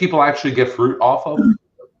County that people actually get fruit off of?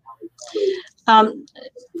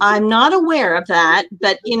 I'm not aware of that,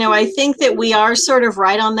 but you know, I think that we are sort of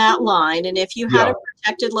right on that line. And if you had a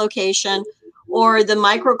protected location, or the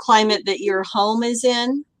microclimate that your home is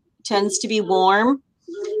in tends to be warm,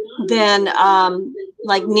 then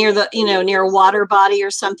like near the, you know, near a water body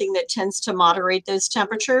or something that tends to moderate those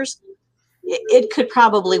temperatures, it could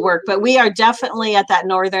probably work. But we are definitely at that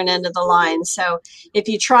northern end of the line. So if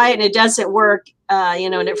you try it and it doesn't work, you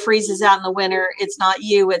know, and it freezes out in the winter, it's not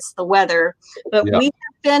you, it's the weather. But we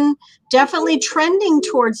have been definitely trending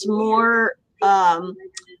towards more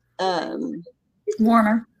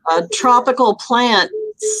warmer tropical plants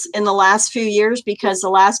in the last few years, because the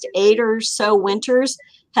last 8 or so winters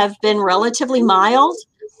have been relatively mild.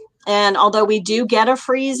 And although we do get a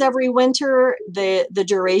freeze every winter, the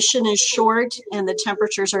duration is short and the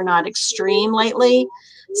temperatures are not extreme lately.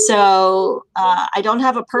 So I don't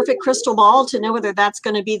have a perfect crystal ball to know whether that's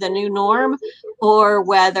going to be the new norm or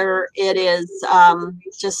whether it is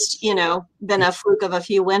just, you know, been a fluke of a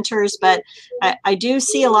few winters. But I do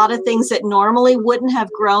see a lot of things that normally wouldn't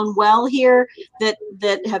have grown well here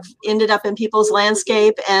that have ended up in people's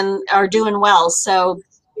landscape and are doing well. So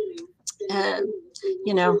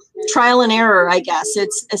you know, trial and error, I guess.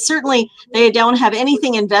 It's certainly, they don't have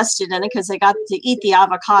anything invested in it because they got to eat the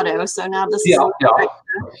avocado. So now this is,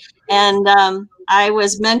 and I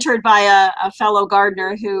was mentored by a fellow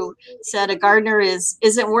gardener who said a gardener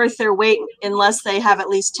isn't worth their weight unless they have at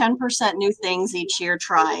least 10% new things each year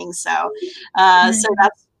trying. So, so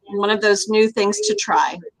that's one of those new things to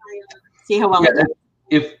try. See how well it does.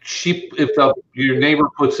 If your neighbor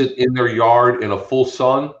puts it in their yard in a full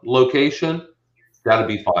sun location, that'll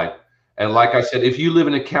be fine. And like I said, if you live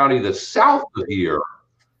in a county that's south of here,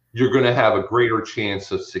 you're going to have a greater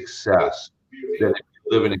chance of success than if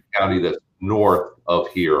you live in a county that's north of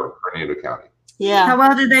here, Hernando County. Yeah. How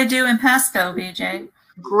well did they do in Pasco, BJ?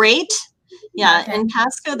 Great. Yeah, okay. In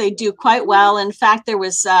Pasco, they do quite well. In fact, there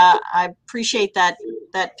was, I appreciate that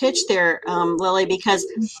pitch there, Lily, because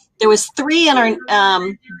there was 3 in our,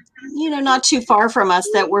 you know, not too far from us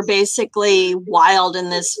that were basically wild in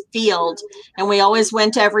this field. And we always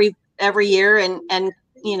went every year and,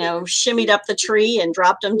 you know, shimmied up the tree and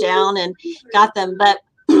dropped them down and got them. But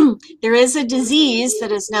there is a disease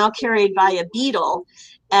that is now carried by a beetle,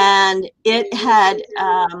 and it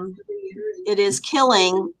is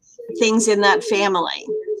killing things in that family,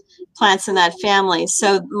 plants in that family.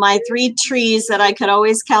 So my 3 trees that I could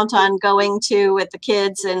always count on going to with the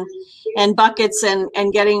kids and buckets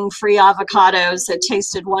and getting free avocados that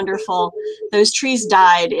tasted wonderful, those trees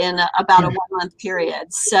died in about a 1-month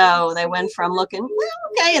period. So they went from looking, well,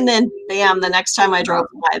 okay, and then bam, the next time I drove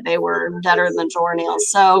by, they were deader than doornails.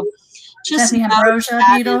 So just the ambrosia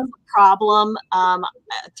beetle problem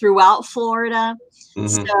throughout Florida.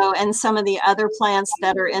 So, and some of the other plants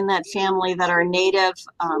that are in that family that are native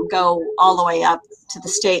go all the way up to the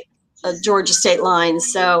state, Georgia state line.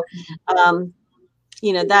 So,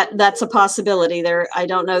 you know, that's a possibility there. I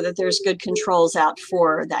don't know that there's good controls out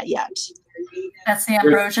for that yet. That's the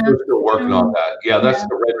ambrosia. We're still working on that. Yeah, that's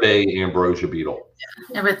the red bay ambrosia beetle.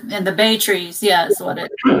 And the bay trees, yeah, is what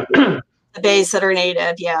it. The bays that are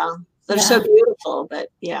native, yeah. They're so beautiful, but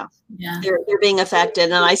they're being affected,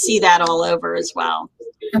 and I see that all over as well.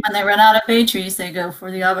 And when they run out of bay trees, they go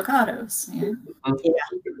for the avocados.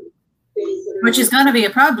 Which is going to be a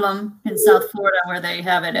problem in South Florida where they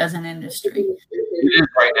have it as an industry. It is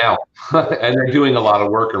right now, and they're doing a lot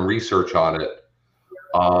of work and research on it,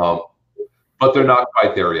 but they're not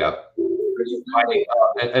quite there yet. Finding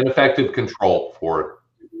an effective control for it.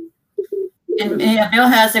 And Bill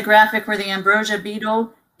has a graphic where the ambrosia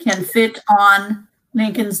beetle can fit on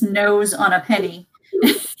Lincoln's nose on a penny.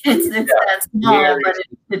 it's that small, but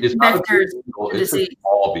it vectors the disease. It's a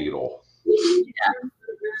small beetle.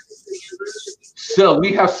 So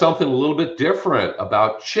we have something a little bit different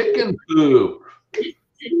about chicken poop.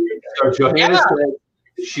 So Johanna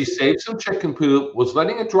said she saved some chicken poop, was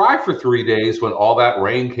letting it dry for 3 days when all that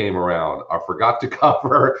rain came around. I forgot to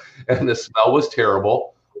cover, and the smell was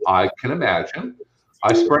terrible. I can imagine.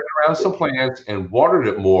 I spread around some plants and watered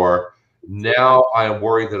it more. Now I am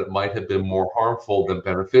worried that it might have been more harmful than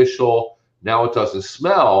beneficial. Now it doesn't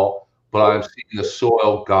smell, but I'm seeing the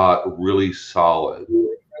soil got really solid.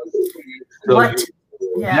 So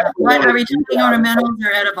what are we talking, ornamentals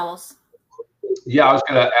or edibles? Yeah, I was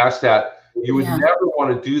going to ask that. You would never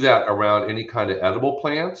want to do that around any kind of edible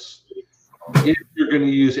plants. If you're going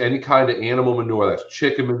to use any kind of animal manure, that's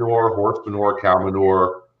chicken manure, horse manure, cow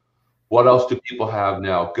manure. What else do people have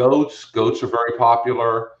now? Goats. Goats are very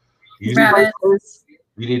popular. You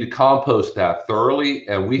need to compost that thoroughly,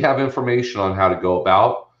 and we have information on how to go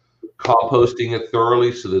about composting it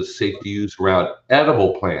thoroughly so that it's safe to use around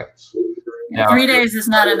edible plants. Now, 3 days is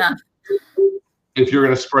not enough. If you're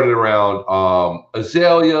going to spread it around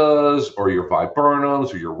azaleas or your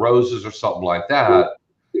viburnums or your roses or something like that,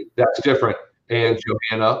 that's different. And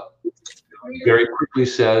Johanna very quickly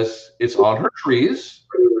says it's on her trees.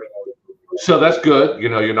 So that's good. You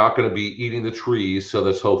know, you're not going to be eating the trees. So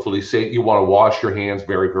that's hopefully safe. You want to wash your hands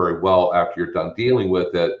very, very well after you're done dealing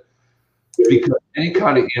with it, because any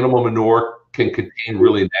kind of animal manure can contain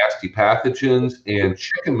really nasty pathogens, and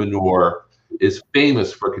chicken manure is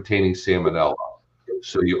famous for containing salmonella.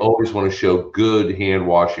 So you always want to show good hand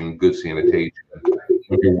washing, good sanitation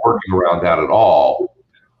if you're working around that at all.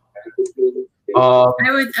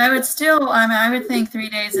 I would still, I would think 3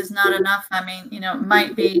 days is not enough. I mean, you know, it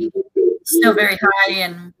might be still very high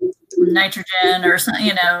in nitrogen or something,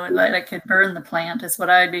 you know, that could burn the plant is what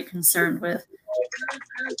I'd be concerned with.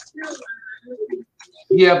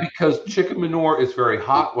 Yeah, because chicken manure is very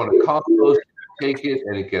hot when it composts. You take it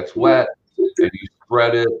and it gets wet, and you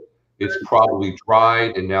spread it. It's probably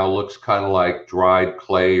dried and now looks kind of like dried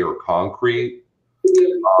clay or concrete.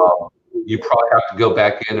 You probably have to go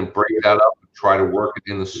back in and break that up and try to work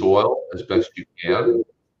it in the soil as best you can.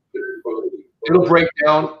 It'll break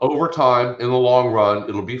down over time. In the long run,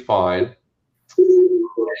 it'll be fine.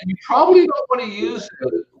 And you probably don't want to use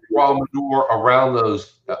raw manure around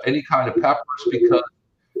those any kind of peppers, because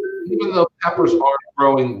even though peppers aren't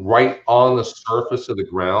growing right on the surface of the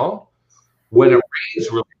ground, when it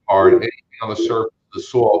rains really hard, anything on the surface of the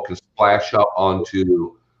soil can splash up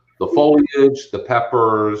onto the foliage, the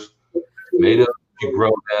peppers, tomatoes, if you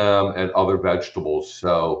grow them, and other vegetables.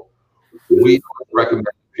 So we recommend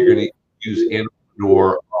if you're going to use animal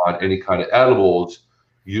manure on any kind of edibles,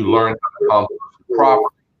 you learn how to compost it properly.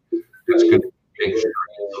 It's going to make sure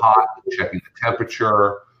it's hot, checking the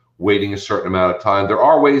temperature, waiting a certain amount of time. There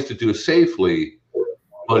are ways to do it safely,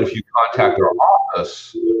 but if you contact our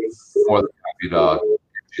office, we're more than happy to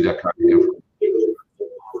get you that kind of information.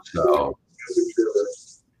 So,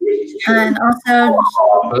 and also,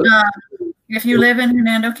 if you live in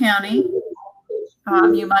Hernando County,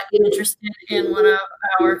 you might be interested in one of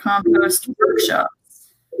our compost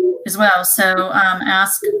workshops as well. So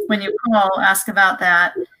ask when you call, ask about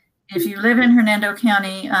that. If you live in Hernando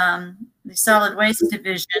County, the Solid Waste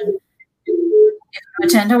Division, if you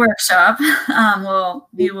attend a workshop,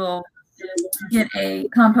 you will get a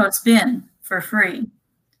compost bin for free.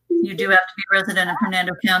 You do have to be a resident of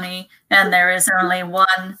Hernando County, and there is only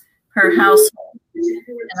one per household.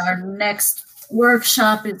 And our next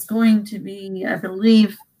workshop is going to be, I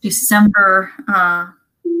believe, December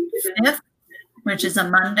 5th, which is a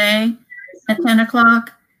Monday at 10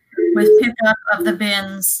 o'clock, with pickup of the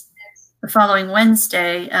bins the following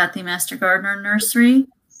Wednesday at the Master Gardener Nursery.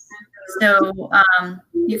 So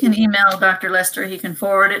you can email Dr. Lester. He can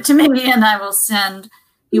forward it to me, and I will send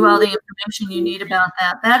you all the information you need about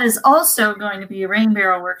that. That is also going to be a rain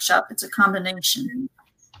barrel workshop. It's a combination,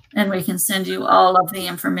 and we can send you all of the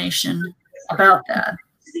information about that.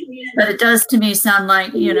 But it does to me sound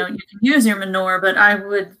like, you know, you can use your manure, but I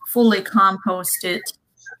would fully compost it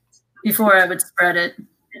before I would spread it,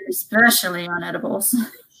 especially on edibles.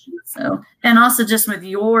 So, and also just with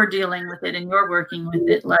your dealing with it and you're working with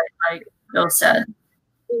it, like Bill said.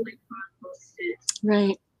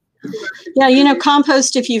 Right. Yeah, you know,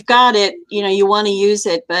 compost, if you've got it, you know, you want to use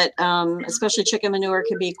it, but especially chicken manure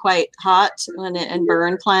can be quite hot and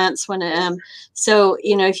burn plants when it, so,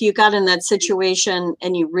 you know, if you got in that situation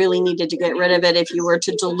and you really needed to get rid of it, if you were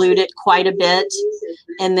to dilute it quite a bit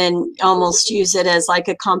and then almost use it as like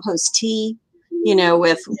a compost tea, you know,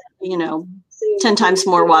 with, you know, 10 times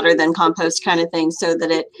more water than compost kind of thing, so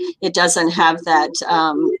that it doesn't have that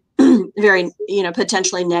very, you know,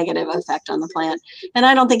 potentially negative effect on the plant. And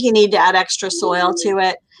I don't think you need to add extra soil to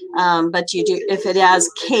it, but you do, if it has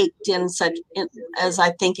caked in such as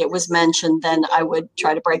I think it was mentioned, then I would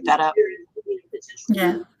try to break that up.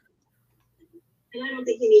 Yeah.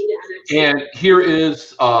 And here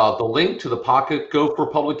is the link to the Pocket Gopher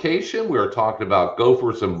publication. We were talking about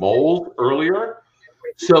gophers and mold earlier.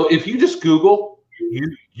 So if you just Google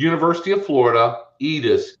University of Florida,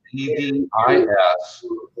 EDIS, EDIS,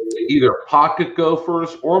 either pocket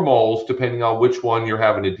gophers or moles, depending on which one you're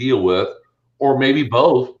having to deal with, or maybe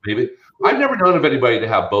both. Maybe I've never known of anybody to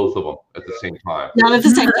have both of them at the same time. Not at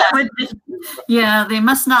the same time. Yeah, they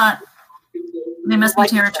must not. They must be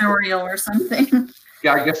territorial or something.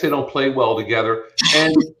 Yeah, I guess they don't play well together.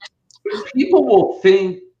 And people will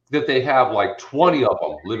think that they have like 20 of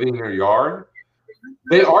them living in their yard.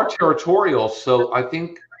 They are territorial, so I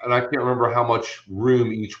think, and I can't remember how much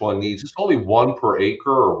room each one needs. It's only one per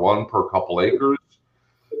acre or one per couple acres.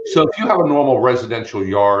 So if you have a normal residential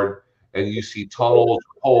yard and you see tunnels,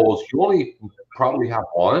 holes, you only probably have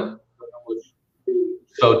one.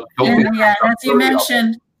 So don't yeah, as you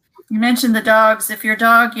mentioned the dogs. If your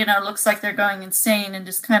dog, you know, looks like they're going insane and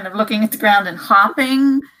just kind of looking at the ground and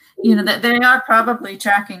hopping, you know, that they are probably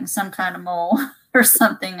tracking some kind of mole or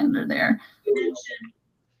something under there.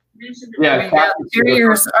 Yeah,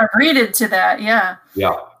 terriers are breeded to that. Yeah,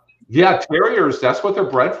 terriers, that's what they're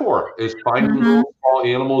bred for, is finding little small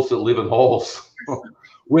animals that live in holes.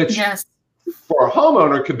 Which for a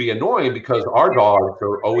homeowner can be annoying, because our dogs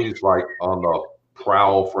are always like on the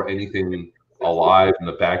prowl for anything alive in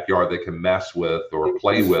the backyard they can mess with or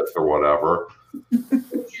play with or whatever.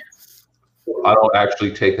 I don't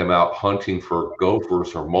actually take them out hunting for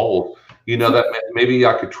gophers or moles. You know, that maybe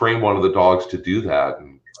I could train one of the dogs to do that.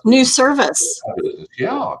 And New service.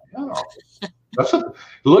 Yeah.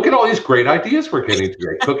 Look at all these great ideas we're getting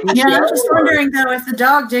today. Cooking. Yeah, I'm just wondering though if the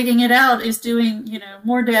dog digging it out is doing,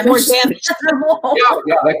 more damage. Yeah,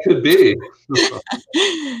 that could be.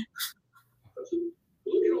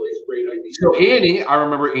 So Annie, I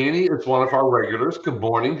remember Annie is one of our regulars. Good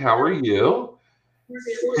morning. How are you?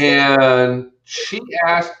 And she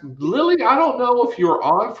asked, Lily, I don't know if you're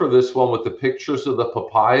on for this one with the pictures of the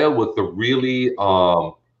papaya with the really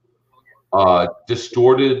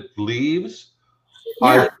distorted leaves. Yeah.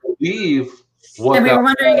 I believe we were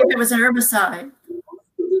wondering if it was an herbicide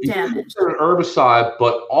damage. It's an herbicide,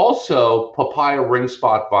 but also papaya ring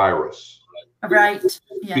spot virus. Right.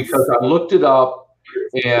 Yes. Because I looked it up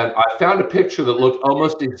and I found a picture that looked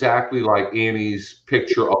almost exactly like Annie's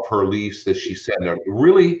picture of her leaves that she sent her.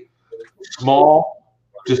 Really small,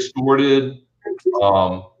 distorted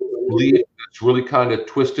leaf that's really kind of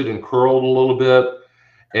twisted and curled a little bit.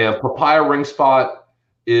 And papaya ring spot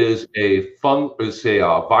is a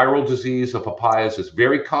viral disease of papayas. It's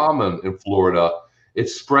very common in Florida.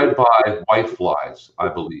 It's spread by whiteflies, I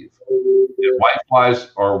believe. And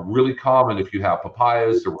whiteflies are really common if you have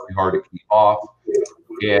papayas. They're really hard to keep off.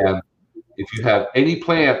 And if you have any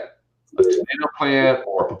plant, a tomato plant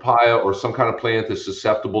or a papaya or some kind of plant that's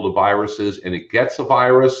susceptible to viruses and it gets a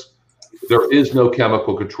virus, there is no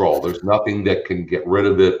chemical control. There's nothing that can get rid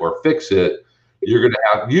of it or fix it. You're going to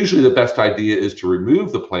have, usually the best idea is to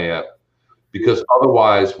remove the plant because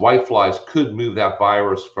otherwise whiteflies could move that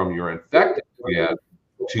virus from your infected plant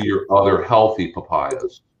to your other healthy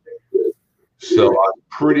papayas. So I'm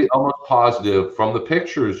pretty almost positive from the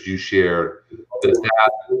pictures you shared that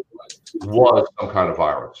was some kind of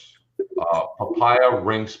virus, papaya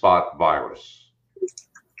ring spot virus.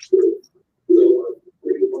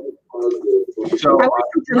 So I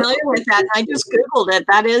wasn't familiar with that. I just Googled it.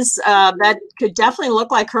 That is, that could definitely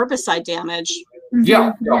look like herbicide damage.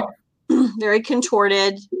 Yeah. Very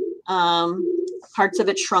contorted, parts of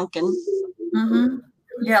it shrunken. Mm-hmm.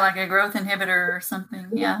 Yeah, like a growth inhibitor or something.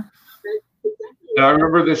 Yeah. And I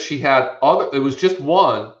remember that she had it was just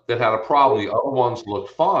one that had a problem. The other ones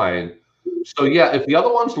looked fine. So yeah, if the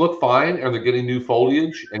other ones look fine and they're getting new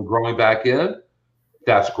foliage and growing back in,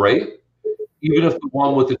 that's great. Even if the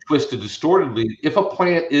one with the twisted, distorted leaf, if a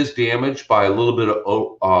plant is damaged by a little bit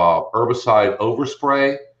of herbicide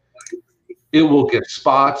overspray, it will get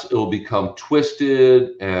spots. It will become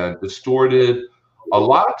twisted and distorted. A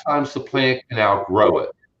lot of times the plant can outgrow it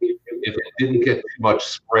if it didn't get too much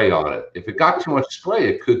spray on it. If it got too much spray,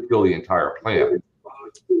 it could kill the entire plant.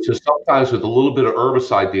 So sometimes with a little bit of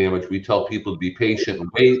herbicide damage, we tell people to be patient and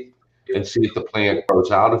wait and see if the plant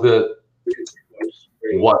grows out of it.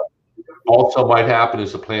 What also might happen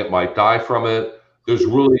is the plant might die from it. There's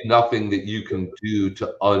really nothing that you can do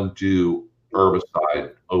to undo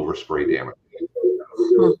herbicide overspray damage.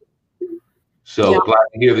 So glad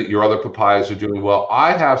to hear that your other papayas are doing well.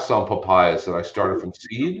 I have some papayas that I started from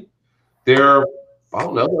seed. They're, I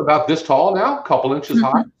don't know, they're about this tall now, a couple inches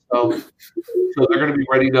high. So they're going to be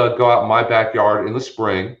ready to go out in my backyard in the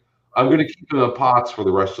spring. I'm going to keep them in pots for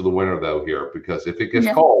the rest of the winter, though, here, because if it gets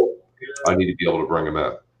cold, I need to be able to bring them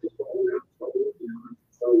in.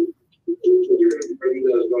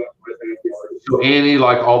 So Annie,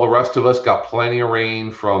 like all the rest of us, got plenty of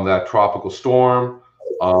rain from that tropical storm.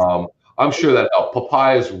 I'm sure that helped.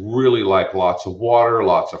 Papayas really like lots of water,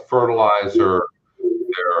 lots of fertilizer.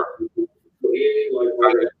 They're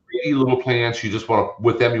greedy little plants. You just want to,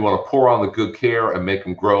 with them, you want to pour on the good care and make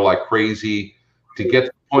them grow like crazy to get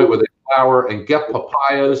to the point where they flower and get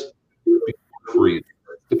papayas free,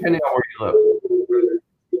 depending on where you live.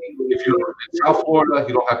 If you're in South Florida,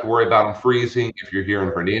 you don't have to worry about them freezing. If you're here in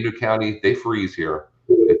Hernando County, they freeze here.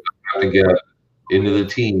 You have to get into the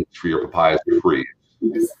teens for your papayas to freeze.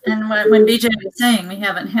 And when BJ was saying we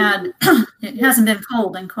haven't had, it hasn't been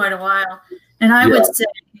cold in quite a while. And I would say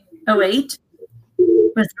 2008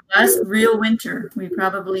 was the last real winter we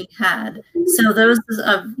probably had. So those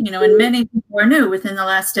of, and many people are new within the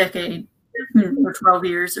last decade or 12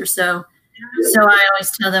 years or so. So I always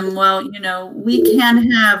tell them, well, we can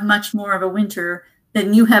have much more of a winter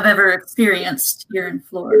than you have ever experienced here in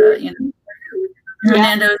Florida.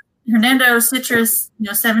 Hernando citrus,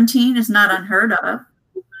 17 is not unheard of.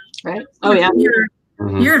 Right. Oh yeah.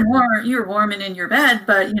 You're warming in your bed,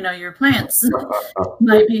 but your plants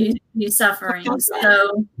might be suffering.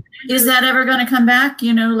 So is that ever going to come back?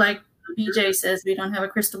 Like BJ says, we don't have a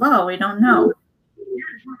crystal ball. We don't know.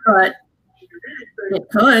 But it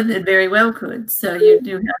could, it very well could. So you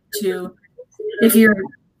do have to, if you're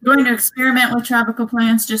going to experiment with tropical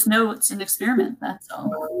plants, just know it's an experiment. That's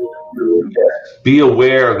all. Be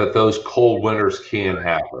aware that those cold winters can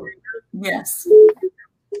happen. Yes.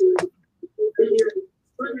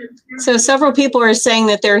 So several people are saying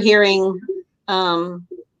that they're hearing some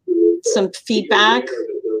feedback.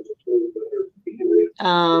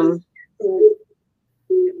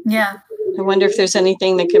 Yeah. I wonder if there's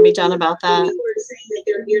anything that can be done about that.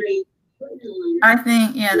 I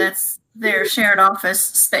think, yeah, that's their shared office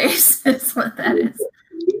space. Is what that is.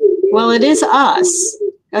 Well, it is us.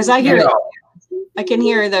 As I hear it, I can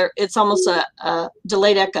hear there. It's almost a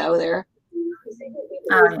delayed echo there.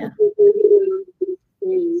 Oh, yeah.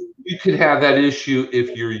 You could have that issue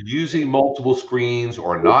if you're using multiple screens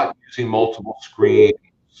or not using multiple screens.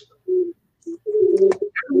 It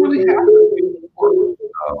really happens before.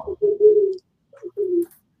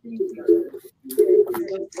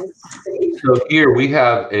 So here we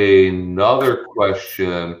have another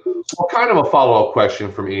question, well, kind of a follow-up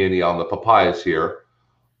question from Annie on the papayas here.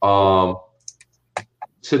 So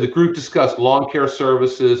the group discussed lawn care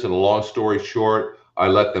services, and a long story short, I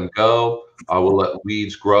let them go. I will let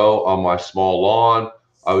weeds grow on my small lawn.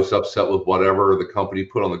 I was upset with whatever the company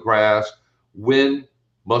put on the grass. Wind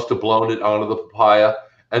must have blown it onto the papaya.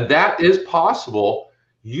 And that is possible.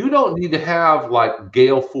 You don't need to have like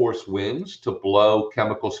gale force winds to blow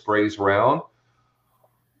chemical sprays around.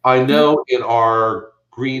 I know in our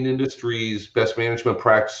green industries best management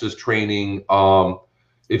practices training,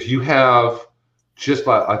 if you have just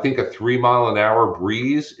like, I think a 3 mile an hour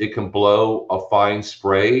breeze, it can blow a fine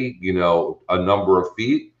spray, you know, a number of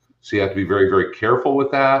feet. So you have to be very, very careful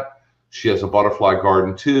with that. She has a butterfly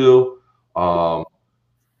garden too.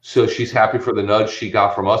 So she's happy for the nudge she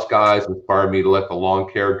got from us guys, inspired me to let the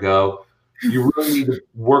lawn care go. You really need to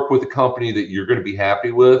work with a company that you're going to be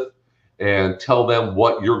happy with and tell them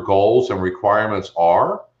what your goals and requirements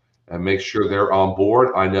are and make sure they're on board.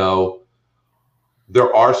 I know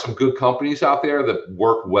there are some good companies out there that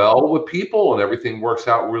work well with people and everything works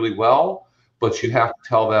out really well, but you have to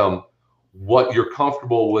tell them what you're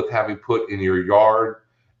comfortable with having put in your yard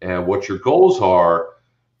and what your goals are.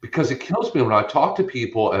 Because it kills me when I talk to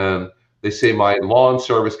people and they say my lawn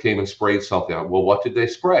service came and sprayed something. Well, what did they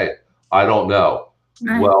spray? I don't know.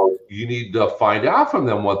 Right. Well, you need to find out from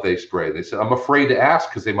them what they sprayed. They said, I'm afraid to ask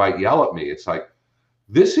because they might yell at me. It's like,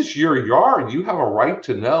 this is your yard. You have a right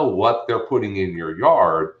to know what they're putting in your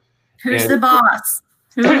yard. Who's the boss?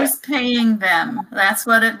 Who's paying them? That's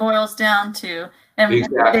what it boils down to. And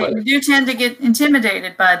exactly. You do tend to get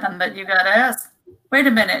intimidated by them, but you got to ask, wait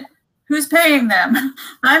a minute. Who's paying them?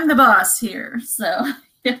 I'm the boss here. So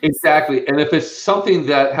yes. Exactly. And if it's something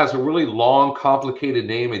that has a really long, complicated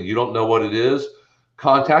name and you don't know what it is,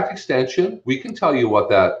 contact Extension. We can tell you what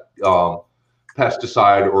that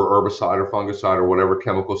pesticide or herbicide or fungicide or whatever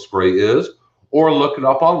chemical spray is, or look it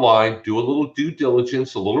up online, do a little due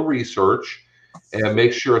diligence, a little research, and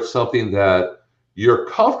make sure it's something that you're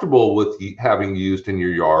comfortable with having used in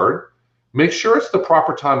your yard. Make sure it's the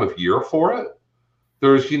proper time of year for it.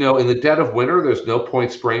 There's, you know, in the dead of winter, there's no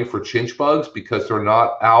point spraying for chinch bugs because they're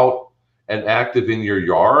not out and active in your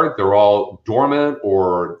yard. They're all dormant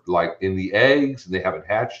or like in the eggs and they haven't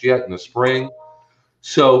hatched yet in the spring.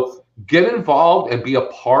 So get involved and be a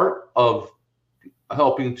part of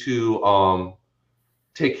helping to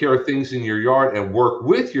take care of things in your yard and work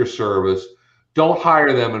with your service. Don't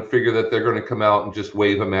hire them and figure that they're going to come out and just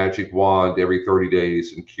wave a magic wand every 30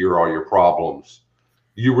 days and cure all your problems.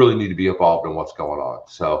 You really need to be involved in what's going on.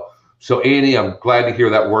 So Annie, I'm glad to hear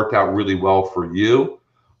that worked out really well for you.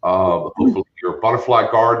 Hopefully your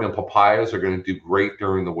butterfly garden and papayas are going to do great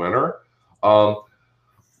during the winter.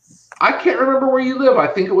 I can't remember where you live. I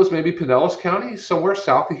think it was maybe Pinellas County, somewhere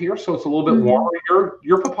south of here. So it's a little bit warmer.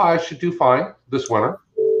 Your papayas should do fine this winter.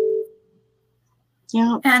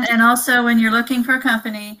 Yeah. And also when you're looking for a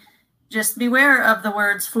company, just beware of the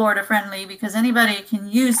words Florida friendly because anybody can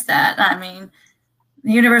use that. I mean,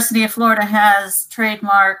 the University of Florida has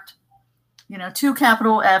trademarked, you know, 2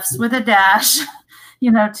 capital F's with a dash, you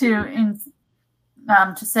know, to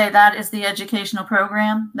say that is the educational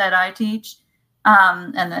program that I teach,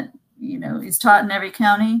 and that, you know, is taught in every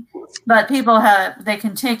county. But people they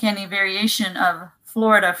can take any variation of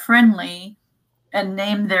Florida friendly and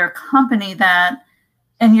name their company that,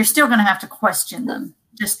 and you're still going to have to question them.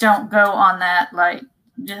 Just don't go on that, like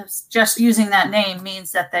just using that name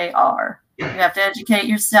means that they are. You have to educate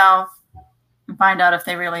yourself and find out if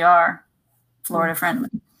they really are Florida friendly.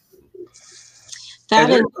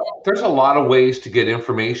 There's a lot of ways to get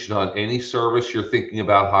information on any service you're thinking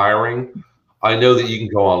about hiring. I know that you can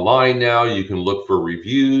go online now. You can look for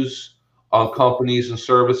reviews on companies and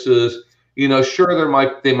services. You know, sure,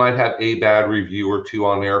 they might have a bad review or two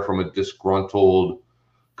on there from a disgruntled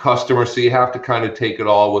customer, so you have to kind of take it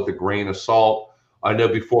all with a grain of salt. I know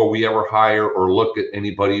before we ever hire or look at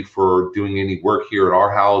anybody for doing any work here at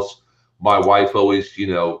our house, my wife always, you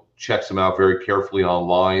know, checks them out very carefully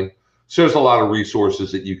online. So there's a lot of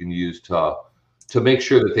resources that you can use to make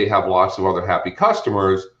sure that they have lots of other happy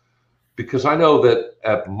customers. Because I know that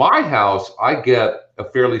at my house, I get a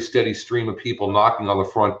fairly steady stream of people knocking on the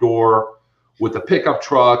front door with a pickup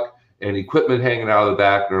truck and equipment hanging out of the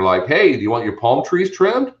back. And they're like, hey, do you want your palm trees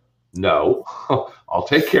trimmed? No, I'll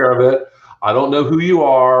take care of it. I don't know who you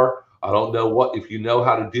are. I don't know if you know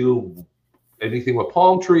how to do anything with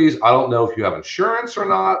palm trees. I don't know if you have insurance or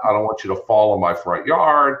not. I don't want you to fall in my front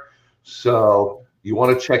yard. So you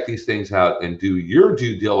want to check these things out and do your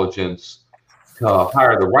due diligence to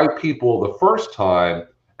hire the right people the first time.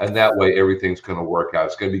 And that way everything's going to work out.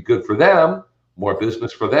 It's going to be good for them, more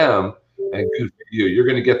business for them, and good for you. You're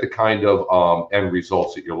going to get the kind of end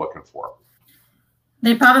results that you're looking for.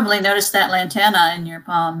 They probably noticed that lantana in your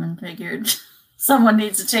palm and figured someone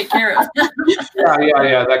needs to take care of it.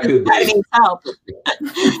 Yeah, that could be. Help.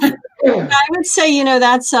 I would say, you know,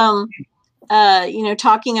 that's you know,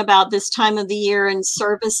 talking about this time of the year and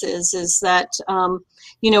services is that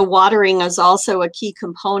you know, watering is also a key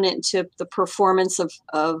component to the performance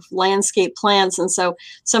of landscape plants. And so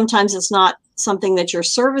sometimes it's not something that your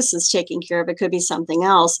service is taking care of. It could be something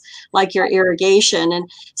else like your irrigation. And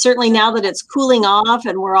certainly now that it's cooling off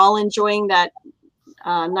and we're all enjoying that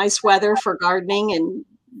nice weather for gardening and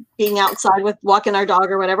being outside with walking our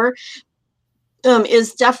dog or whatever,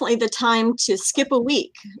 is definitely the time to skip a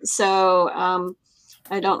week. So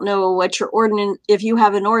I don't know what your ordinance, if you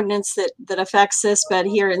have an ordinance that affects this, but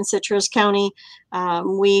here in Citrus County,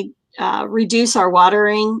 we reduce our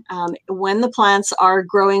watering when the plants are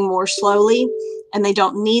growing more slowly and they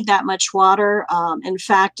don't need that much water. In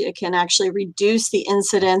fact, it can actually reduce the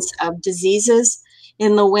incidence of diseases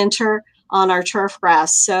in the winter on our turf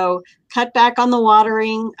grass. So cut back on the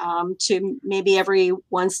watering to maybe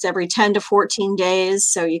once every 10 to 14 days.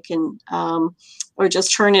 So you can, or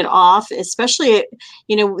just turn it off, especially,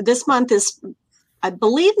 you know, this month is, I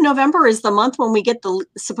believe November is the month when we get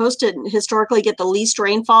supposed to historically get the least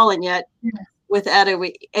rainfall. And yet with Ada,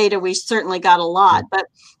 we certainly got a lot, but,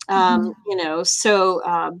 you know,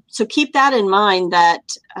 so keep that in mind that,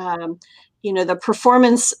 you know, the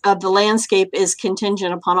performance of the landscape is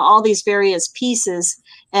contingent upon all these various pieces.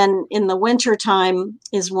 And in the winter time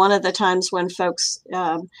is one of the times when folks,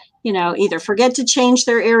 you know, either forget to change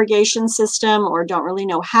their irrigation system or don't really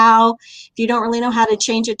know how. If you don't really know how to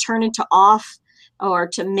change it, turn it to off or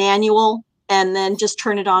to manual, and then just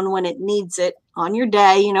turn it on when it needs it on your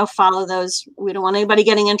day. You know, follow those. We don't want anybody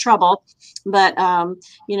getting in trouble, but,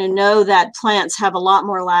 you know that plants have a lot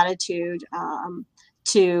more latitude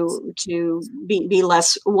to be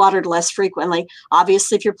less watered less frequently.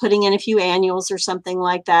 Obviously, if you're putting in a few annuals or something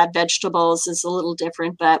like that, vegetables is a little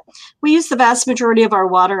different, but we use the vast majority of our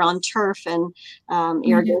water on turf and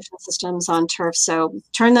irrigation systems on turf. So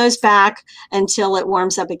turn those back until it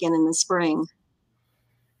warms up again in the spring.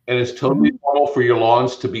 And it's totally normal for your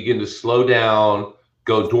lawns to begin to slow down,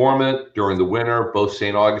 go dormant during the winter. Both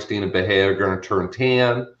St. Augustine and Bahia are going to turn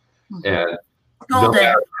tan. And no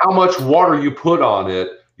matter how much water you put on it,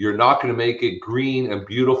 you're not going to make it green and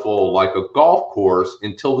beautiful like a golf course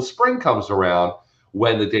until the spring comes around,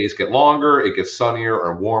 when the days get longer, it gets sunnier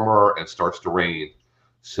and warmer and starts to rain.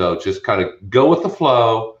 So just kind of go with the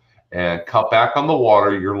flow and cut back on the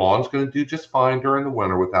water. Your lawn's going to do just fine during the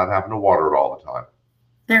winter without having to water it all the time.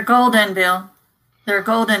 They're golden, Bill. They're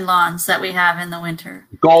golden lawns that we have in the winter.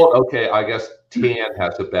 Gold, okay, I guess tan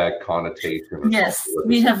has a bad connotation. Yes,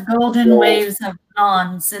 we have golden waves of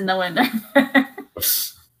lawns in the winter.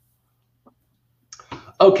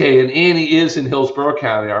 Okay, and Annie is in Hillsborough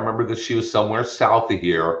County. I remember that she was somewhere south of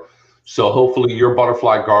here. So hopefully your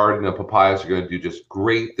butterfly garden and papayas are going to do just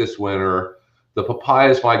great this winter. The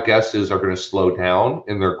papayas, my guess is, are going to slow down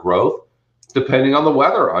in their growth depending on the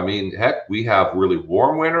weather. I mean, heck, we have really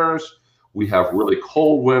warm winters. We have really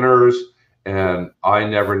cold winters, and I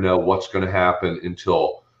never know what's going to happen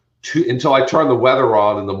until I turn the weather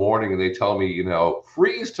on in the morning and they tell me, you know,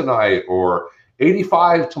 freeze tonight or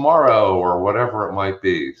 85 tomorrow or whatever it might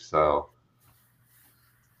be. So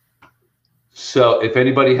if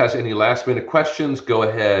anybody has any last minute questions, go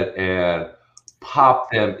ahead and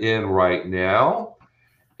pop them in right now.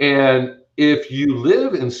 And if you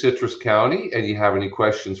live in Citrus County and you have any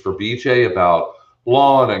questions for BJ about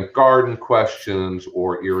lawn and garden questions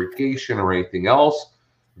or irrigation or anything else,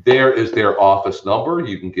 there is their office number.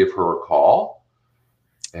 You can give her a call.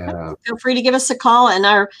 Yeah. Feel free to give us a call, and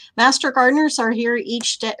our master gardeners are here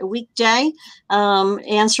each weekday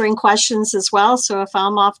answering questions as well. So if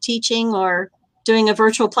I'm off teaching or doing a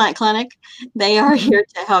virtual plant clinic, they are here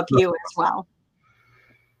to help you as well.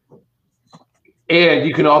 And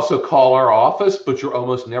you can also call our office, but you're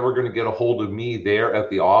almost never going to get a hold of me there at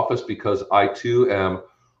the office because I too am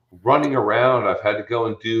running around. I've had to go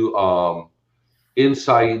and do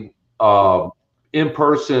inside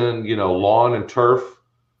in-person, lawn and turf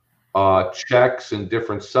checks in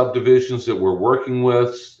different subdivisions that we're working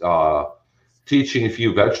with, teaching a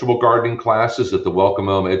few vegetable gardening classes at the Welcome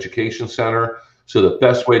Home Education Center. So the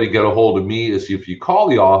best way to get a hold of me is if you call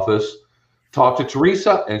the office, talk to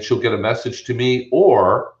Teresa, and she'll get a message to me.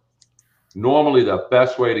 Or normally the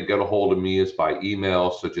best way to get a hold of me is by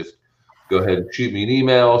email. So just go ahead and shoot me an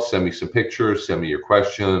email, send me some pictures, send me your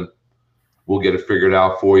question. We'll get it figured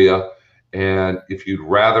out for you. And if you'd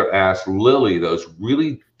rather ask Lily those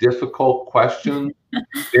really difficult questions,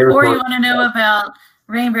 or you want to know about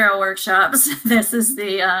rain barrel workshops, this is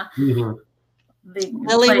the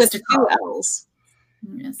Lily with 2 L's.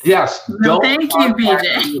 Yes. Well, thank you,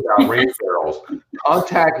 BJ. About rain barrels.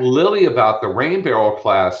 Contact Lily about the rain barrel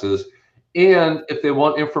classes. And if they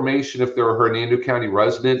want information, if they're a Hernando County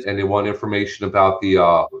resident and they want information about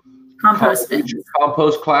the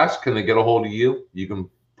compost class, can they get a hold of you? You can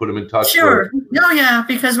put them in touch. Sure. Oh, yeah,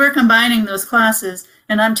 because we're combining those classes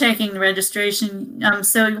and I'm taking the registration.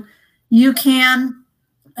 So you can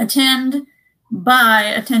attend by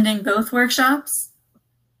attending both workshops,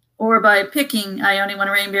 or by picking, I only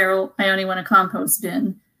want a rain barrel, I only want a compost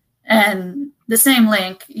bin. And the same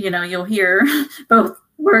link, you'll hear both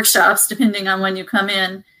workshops depending on when you come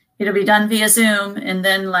in. It'll be done via Zoom. And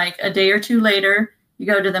then like a day or two later, you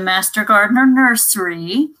go to the Master Gardener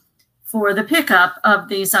Nursery for the pickup of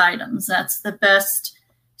these items. That's the best,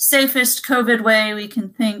 safest COVID way we can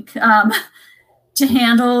think to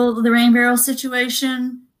handle the rain barrel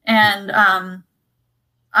situation. And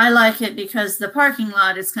I like it because the parking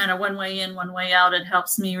lot is kind of one way in, one way out. It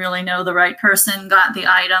helps me really know the right person got the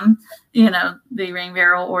item, the rain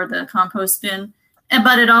barrel or the compost bin.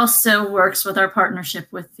 But it also works with our partnership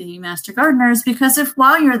with the Master Gardeners, because if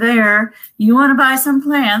while you're there, you want to buy some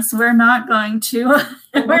plants, we're not going to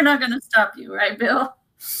stop you. Right, Bill?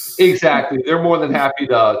 Exactly. They're more than happy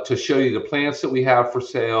to show you the plants that we have for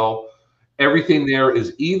sale. Everything there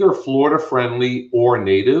is either Florida friendly or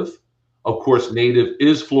native. Of course, native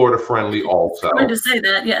is Florida friendly also. I'm going to say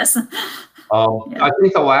that, yes. Yeah. I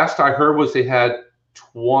think the last I heard was they had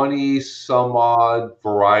 20 some odd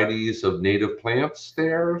varieties of native plants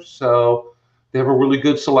there. So they have a really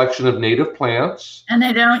good selection of native plants. And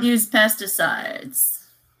they don't use pesticides.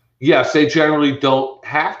 Yes, they generally don't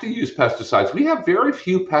have to use pesticides. We have very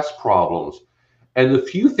few pest problems. And the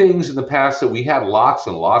few things in the past that we had lots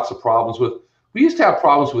and lots of problems with, we used to have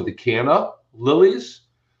problems with the canna lilies.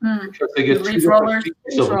 Because they get leaf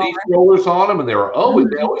rollers on them, and they were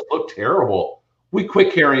they always look terrible. We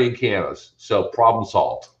quit carrying cannas, so problem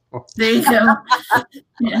solved. There you go.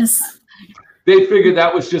 Yes. They figured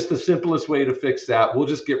that was just the simplest way to fix that. We'll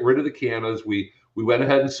just get rid of the cannas. We went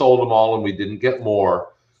ahead and sold them all, and we didn't get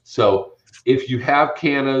more. So if you have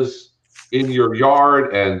cannas in your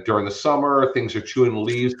yard and during the summer things are chewing the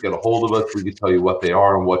leaves, get a hold of us. We can tell you what they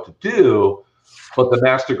are and what to do. But the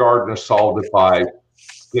Master Gardener solved it by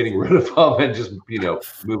getting rid of them and just,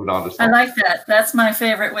 moving on to something. I like that. That's my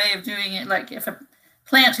favorite way of doing it. Like if a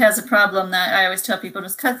plant has a problem, that I always tell people,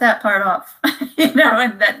 just cut that part off, and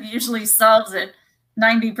that usually solves it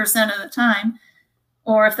 90% of the time.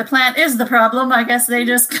 Or if the plant is the problem, I guess they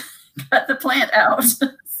just cut the plant out.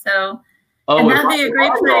 So, and that'd be a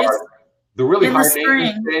great place. The really high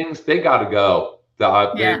maintenance things, they got to go.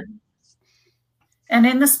 And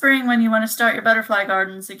in the spring, when you want to start your butterfly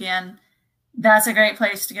gardens again, that's a great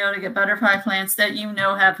place to go to get butterfly plants that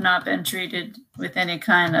have not been treated with any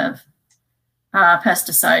kind of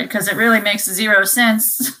pesticide, because it really makes zero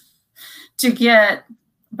sense to get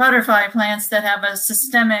butterfly plants that have a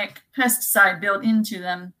systemic pesticide built into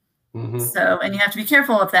them. So, and you have to be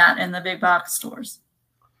careful of that in the big box stores.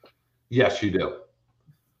 Yes, you do.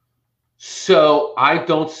 So I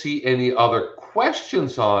don't see any other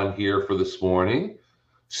questions on here for this morning.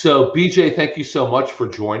 So BJ, thank you so much for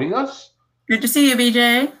joining us. Good to see you,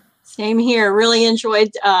 BJ. Same here. Really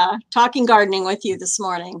enjoyed talking gardening with you this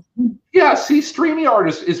morning. Yeah, see, StreamYard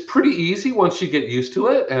is pretty easy once you get used to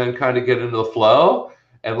it and kind of get into the flow.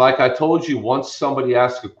 And like I told you, once somebody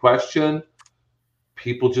asks a question,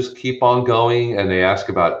 people just keep on going and they ask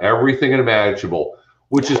about everything imaginable,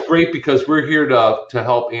 which is great because we're here to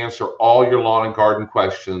help answer all your lawn and garden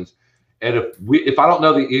questions. And if I don't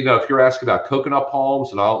know if you're asking about coconut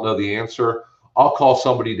palms and I don't know the answer, I'll call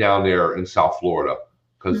somebody down there in South Florida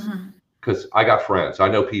because I got friends. I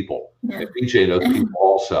know people. Yeah. And BJ knows people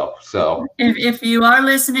also. So if you are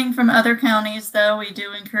listening from other counties, though, we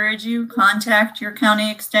do encourage you, contact your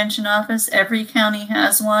county extension office. Every county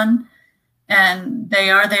has one, and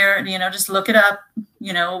they are there. Just look it up.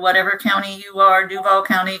 Whatever county you are, Duval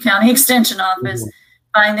County Extension Office.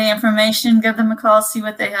 Find the information, give them a call, see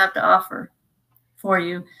what they have to offer for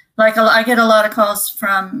you. Like I get a lot of calls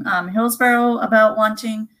from Hillsborough about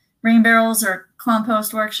wanting rain barrels or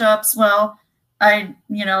compost workshops. Well, I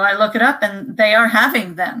look it up and they are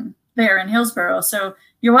having them there in Hillsborough. So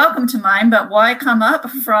you're welcome to mine, but why come up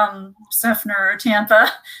from Seffner or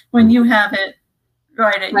Tampa when you have it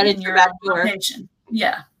right in your location?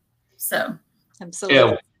 Yeah. So absolutely.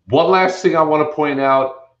 Yeah. One last thing I want to point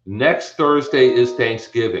out. Next Thursday is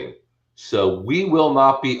Thanksgiving, so we will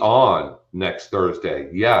not be on next Thursday.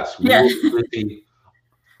 Yes,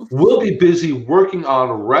 we'll be busy working on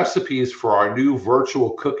recipes for our new virtual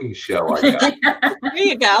cooking show. I guess. There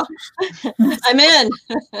you go. I'm in.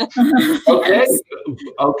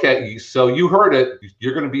 Okay. So you heard it.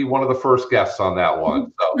 You're going to be one of the first guests on that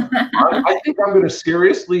one. So I think I'm going to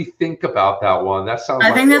seriously think about that one. That sounds.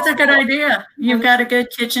 I think that's a good idea. You've got a good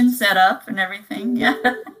kitchen set up and everything. Yeah.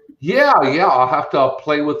 Yeah. I'll have to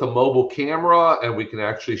play with a mobile camera, and we can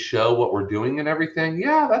actually show what we're doing and everything.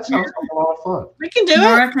 Yeah, that sounds like a lot of fun. We can do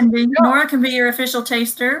it. Nora can be your official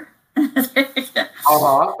taster. And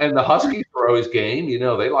the Huskies are always game.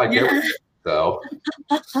 They like everything. So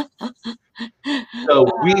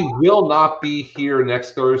we will not be here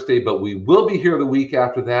next Thursday, but we will be here the week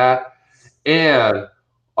after that. And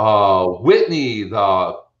Whitney,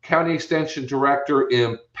 the county extension director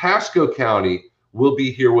in Pasco County, will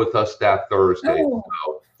be here with us that Thursday. Oh,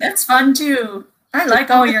 so that's fun too. I like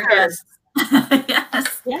all your guests.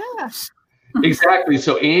 Yes. Yeah. Exactly.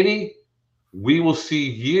 So Annie, we will see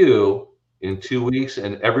you in 2 weeks,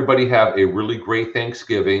 and everybody have a really great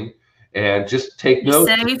Thanksgiving. And just take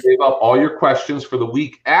notes, save up all your questions for the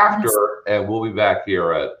week after, and we'll be back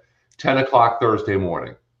here at 10 o'clock Thursday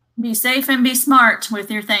morning. Be safe and be smart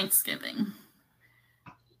with your Thanksgiving.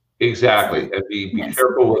 Exactly. And be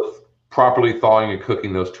careful with properly thawing and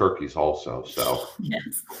cooking those turkeys also. So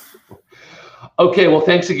yes. Okay, well,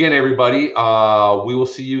 thanks again, everybody. We will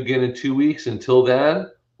see you again in 2 weeks. Until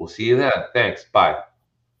then, we'll see you then. Thanks. Bye.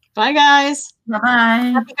 Bye, guys.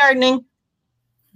 Bye-bye. Happy gardening.